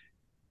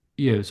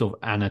sort of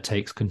Anna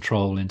takes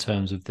control in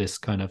terms of this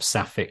kind of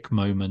sapphic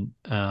moment,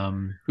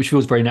 which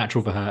feels very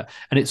natural for her,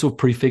 and it sort of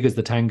prefigures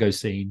the tango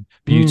scene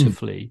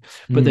beautifully.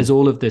 But there's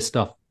all of this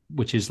stuff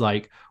which is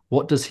like,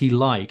 what does he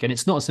like? And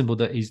it's not simple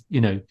that he's,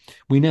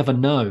 we never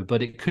know,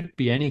 but it could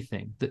be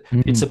anything. That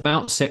it's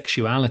about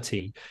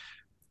sexuality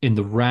in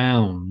the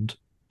round,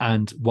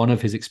 and one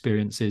of his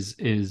experiences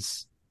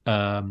is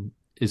a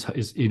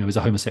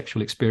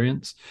homosexual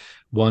experience.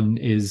 One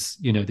is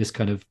this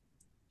kind of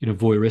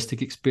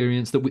voyeuristic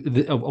experience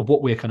of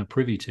what we're kind of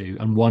privy to,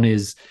 and one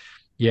is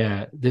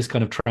this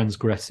kind of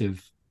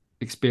transgressive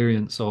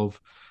experience of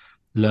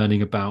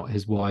learning about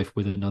his wife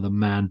with another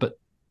man, but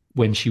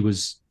when she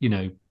was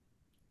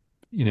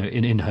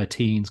in her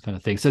teens, kind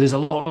of thing. So there's a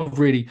lot of,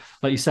 really,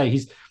 like you say,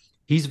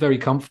 he's very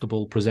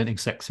comfortable presenting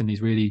sex in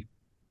these really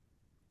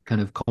kind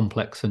of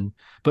complex and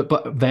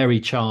but very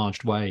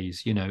charged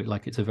ways,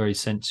 like it's a very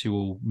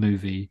sensual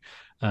movie,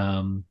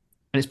 and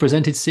it's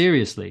presented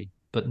seriously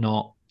but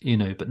not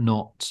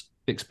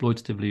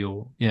exploitatively,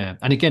 or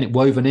and again, it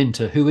woven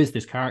into who is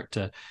this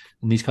character,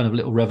 and these kind of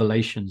little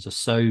revelations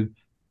are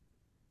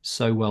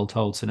so well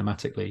told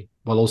cinematically,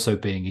 while also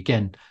being,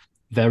 again,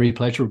 very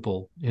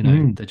pleasurable.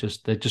 They're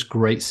just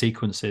great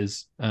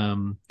sequences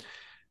from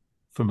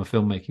a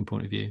filmmaking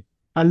point of view.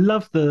 I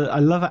love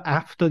it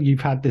after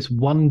you've had this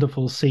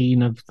wonderful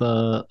scene of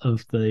the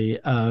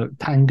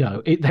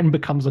tango, it then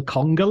becomes a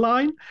conga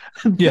line,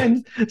 and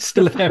then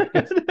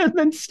and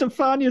then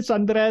Stefania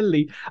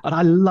Sandrelli, and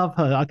I love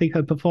her. I think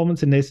her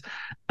performance in this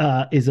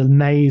is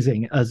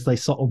amazing as the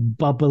sort of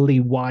bubbly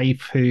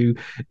wife who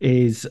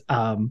is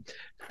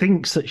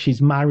thinks that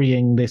she's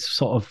marrying this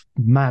sort of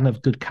man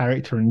of good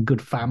character and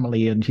good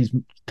family, and she's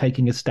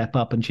taking a step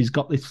up, and she's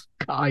got this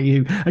guy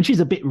and she's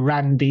a bit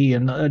randy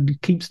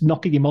and keeps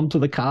knocking him onto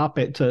the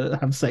carpet to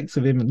have sex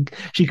with him, and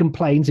she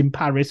complains in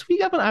Paris, we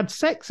haven't had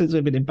sex since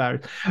we've been in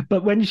Paris.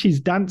 But when she's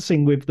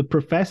dancing with the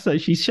professor,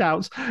 she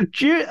shouts, Anna,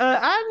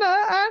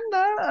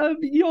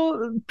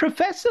 your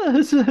professor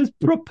has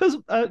proposed,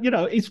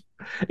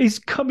 is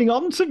coming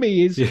on to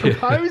me, is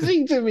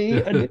proposing to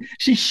me, and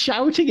she's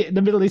shouting it in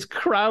the middle of this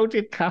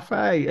crowded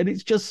cafe, and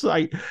it's just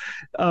like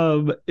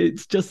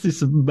it's just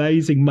this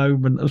amazing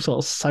moment of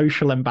sort of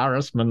social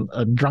embarrassment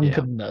and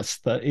drunkenness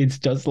that it's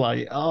just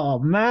like, oh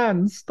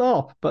man,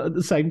 stop. But at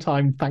the same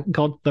time, thank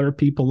God there are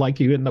people like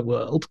you in the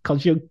world,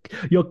 because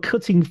you're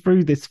cutting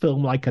through this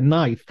film like a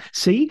knife.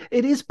 See,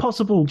 it is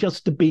possible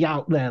just to be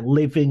out there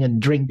living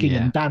and drinking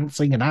and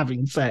dancing and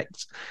having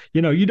sex.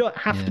 You don't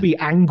have to be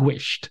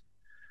anguished.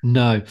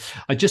 No,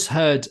 I just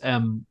heard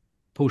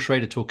Paul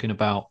Schrader talking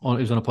about, it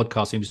was on a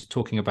podcast, he was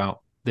talking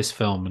about this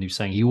film, and he was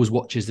saying he always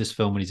watches this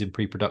film when he's in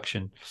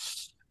pre-production,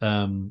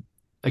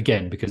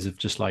 again, because of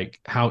just like,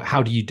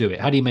 how do you do it?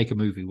 How do you make a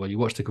movie? Well, you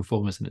watch The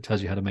Conformist and it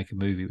tells you how to make a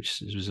movie,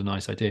 which was a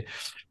nice idea.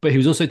 But he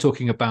was also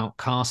talking about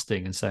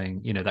casting and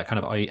saying, that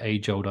kind of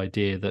age-old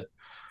idea that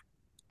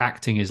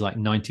acting is like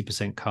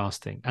 90%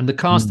 casting. And the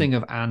casting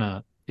of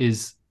Anna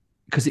is,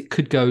 because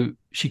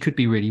she could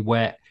be really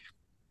wet,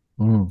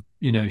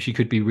 she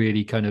could be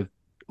really kind of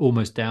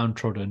almost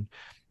downtrodden.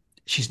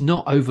 She's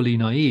not overly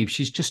naive.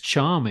 She's just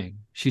charming.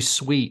 She's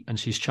sweet and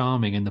she's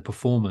charming in the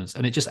performance.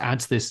 And it just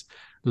adds this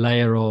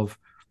layer of,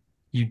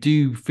 you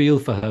do feel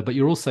for her, but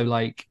you're also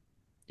like,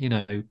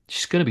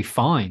 she's going to be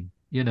fine.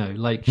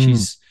 Like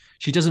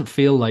she doesn't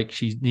feel like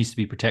she needs to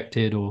be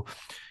protected, or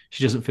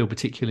she doesn't feel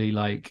particularly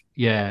like,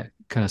 kind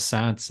of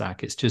sad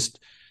sack. It's just,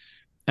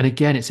 and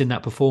again, it's in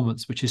that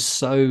performance, which is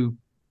so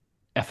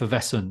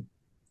effervescent,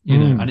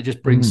 and it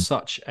just brings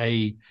such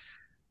a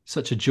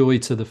joy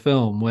to the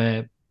film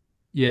where,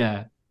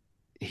 they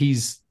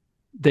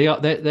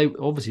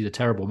obviously the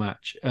terrible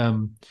match,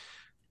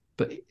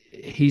 but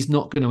he's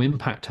not going to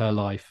impact her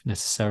life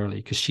necessarily,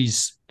 because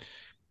she's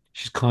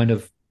just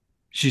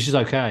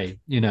okay,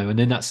 and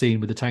in that scene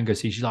with the tango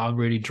scene, she's like, I'm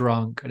really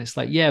drunk, and it's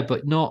like,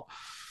 but not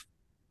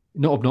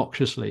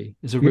obnoxiously.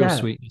 There's a real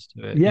sweetness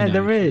to it.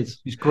 There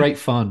is. She's great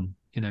fun.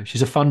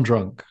 She's a fun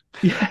drunk.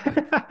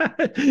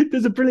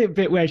 There's a brilliant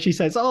bit where she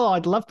says, "Oh,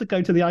 I'd love to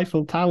go to the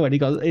Eiffel Tower," and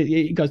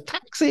he goes,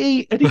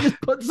 "Taxi!" and he just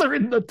puts her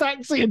in the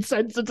taxi and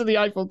sends her to the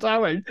Eiffel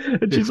Tower,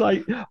 and she's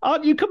like,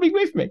 "Aren't you coming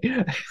with me?"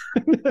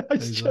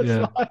 It's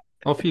just like,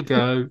 off you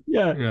go.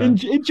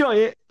 Enjoy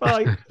it.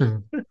 Bye.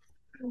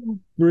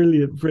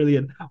 Brilliant,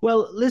 brilliant.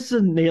 Well,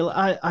 listen, Neil,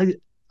 I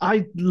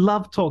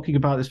love talking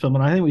about this film,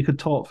 and I think we could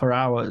talk for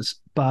hours.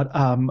 But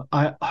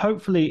I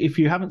hopefully, if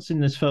you haven't seen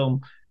this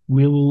film,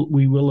 we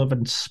will have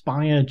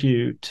inspired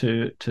you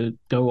to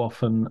go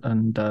off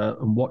and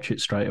watch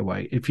it straight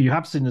away. If you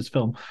have seen this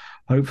film,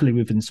 hopefully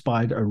we've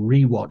inspired a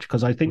rewatch,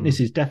 because I think this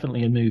is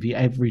definitely a movie.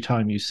 Every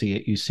time you see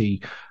it, you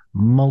see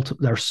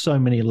multiple. There are so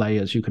many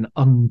layers. You can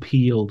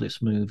unpeel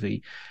this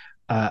movie,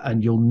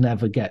 and you'll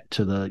never get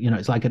to the,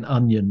 it's like an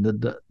onion.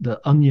 The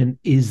onion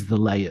is the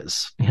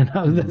layers.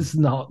 There's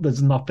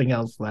nothing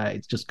else there.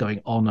 It's just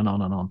going on and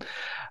on and on.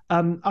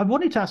 I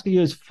wanted to ask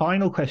you as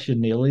final question,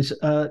 Neil, is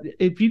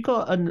if you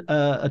got an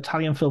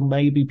Italian film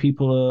maybe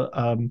people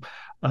are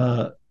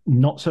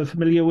not so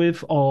familiar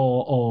with,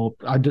 or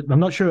I'm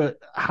not sure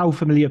how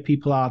familiar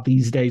people are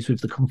these days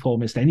with The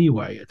Conformist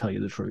anyway, to tell you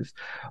the truth.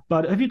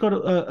 But have you got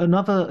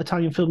another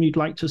Italian film you'd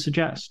like to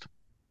suggest?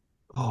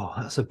 Oh,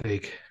 that's a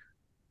big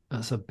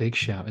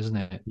shout, isn't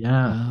it?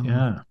 Yeah,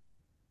 yeah.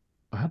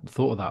 I hadn't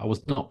thought of that. I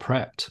was not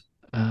prepped.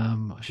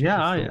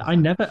 I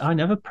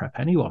never prep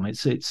anyone.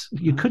 It's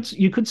you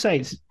could say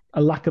it's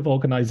a lack of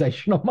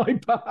organization on my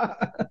part.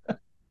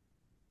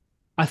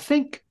 I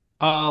think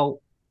I'll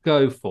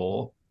go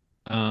for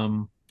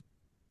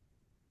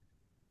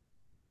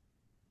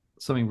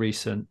something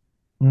recent.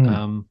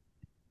 And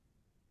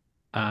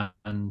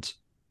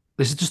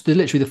this is just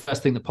literally the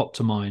first thing that popped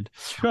to mind,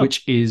 Sure.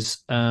 which is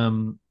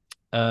Gianfranco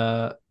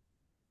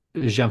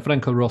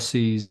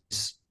Rossi's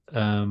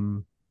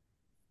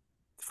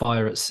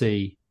Fire at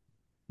Sea.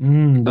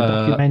 The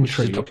documentary. Which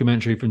is a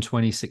documentary from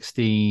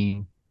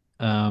 2016.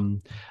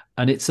 And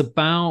it's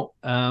about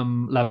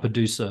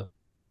Lampedusa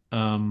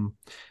and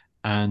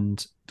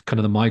kind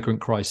of the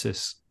migrant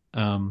crisis.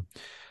 And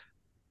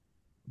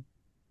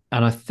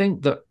I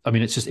think that,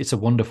 it's a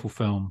wonderful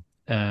film.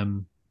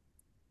 And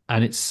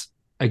it's,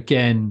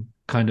 again,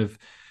 kind of,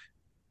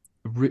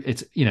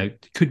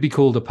 it could be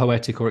called a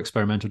poetic or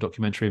experimental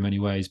documentary in many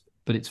ways,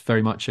 but it's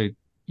very much a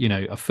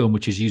film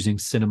which is using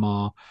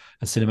cinema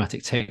and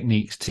cinematic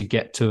techniques to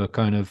get to a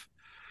kind of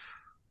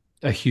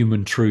a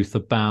human truth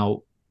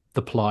about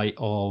the plight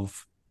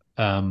of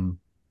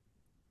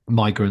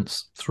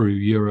migrants through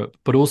Europe,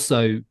 but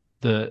also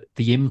the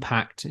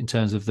impact in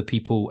terms of the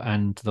people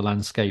and the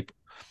landscape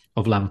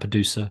of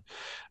Lampedusa,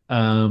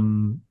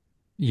 and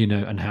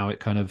how it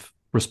kind of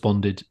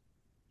responded,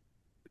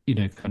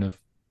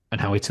 and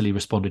how Italy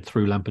responded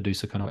through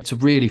Lampedusa. It's a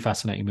really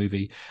fascinating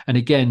movie. And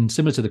again,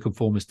 similar to The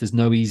Conformist, there's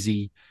no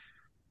easy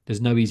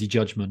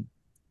judgment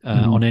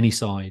on any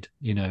side.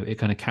 It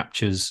kind of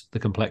captures the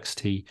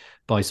complexity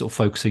by sort of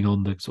focusing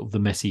on the sort of the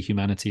messy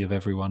humanity of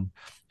everyone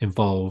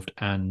involved.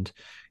 And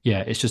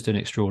yeah, it's just an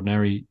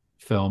extraordinary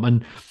film.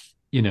 And,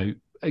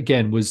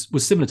 again, was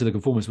similar to The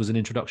Conformist, was an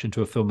introduction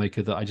to a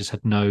filmmaker that I just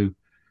had no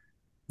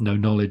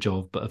knowledge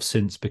of, but have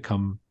since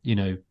become,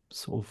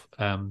 sort of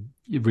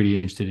really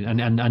interested in.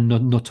 And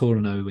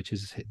Notturno, which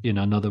is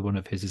another one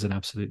of his, is an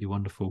absolutely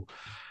wonderful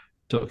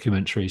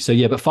documentary. So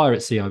yeah, but Fire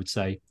at Sea, I would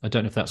say. I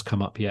don't know if that's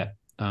come up yet.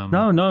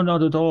 No,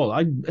 not at all.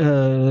 I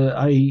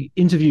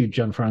interviewed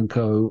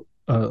Gianfranco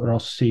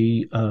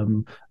Rossi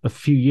a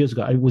few years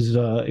ago. It was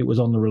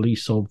on the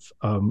release of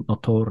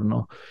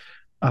Notturno,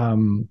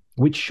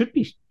 which should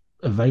be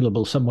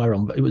available somewhere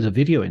on. It was a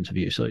video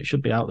interview, so it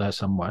should be out there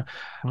somewhere.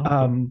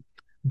 Okay.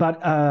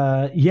 But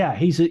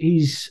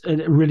he's a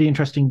really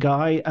interesting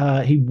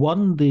guy. He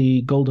won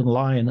the Golden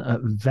Lion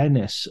at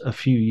Venice a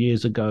few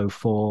years ago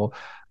for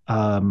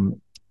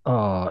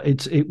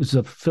it was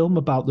a film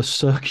about the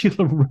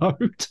circular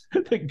road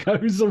that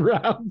goes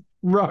around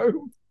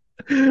Rome,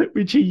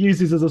 which he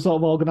uses as a sort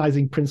of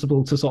organizing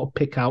principle to sort of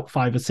pick out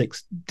 5 or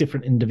 6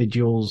 different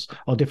individuals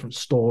or different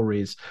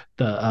stories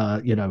that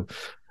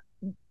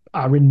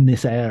are in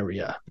this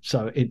area.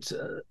 So it's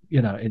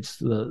it's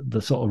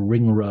the sort of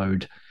ring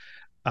road.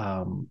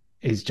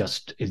 Is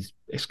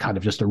kind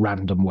of just a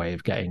random way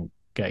of getting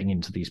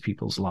into these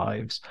people's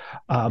lives.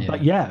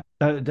 But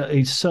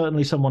he's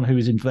certainly someone who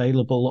is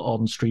available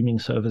on streaming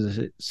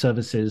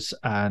services,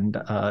 and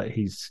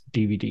his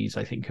DVDs,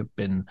 I think, have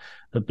been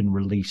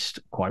released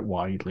quite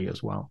widely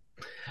as well.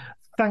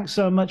 Thanks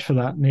so much for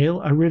that,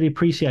 Neil. I really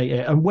appreciate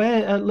it. And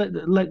where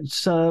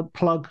let's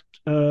plug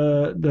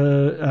the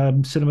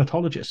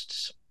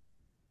cinematologists.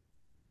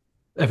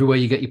 Everywhere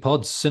you get your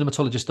pods,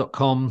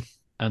 cinematologist.com.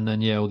 And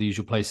then, all the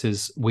usual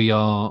places.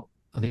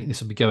 I think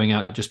this will be going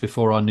out just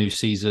before our new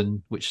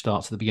season, which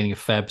starts at the beginning of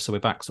Feb. So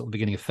we're back sort of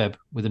beginning of Feb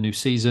with a new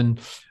season.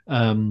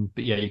 But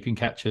yeah, you can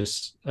catch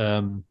us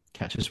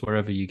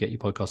wherever you get your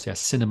podcasts. Yeah,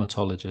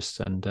 Cinematologists.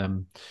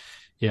 And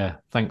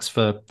thanks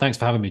for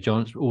having me,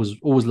 John. It's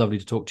always lovely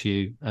to talk to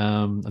you.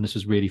 And this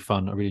was really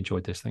fun. I really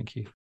enjoyed this. Thank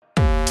you.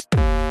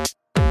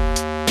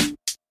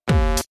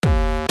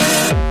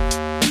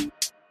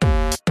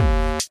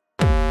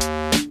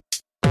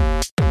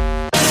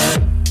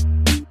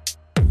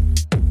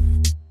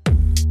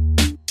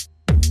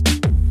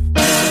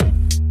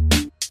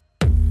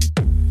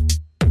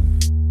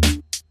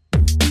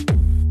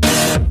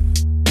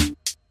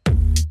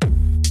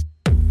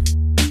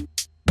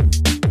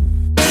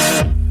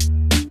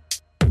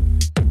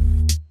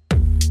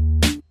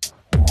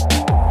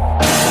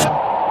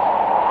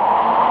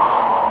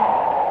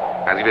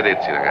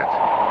 Arrivederci ragazzi.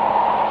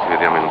 Ci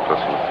vediamo in un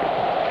prossimo film.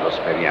 Lo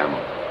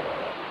speriamo.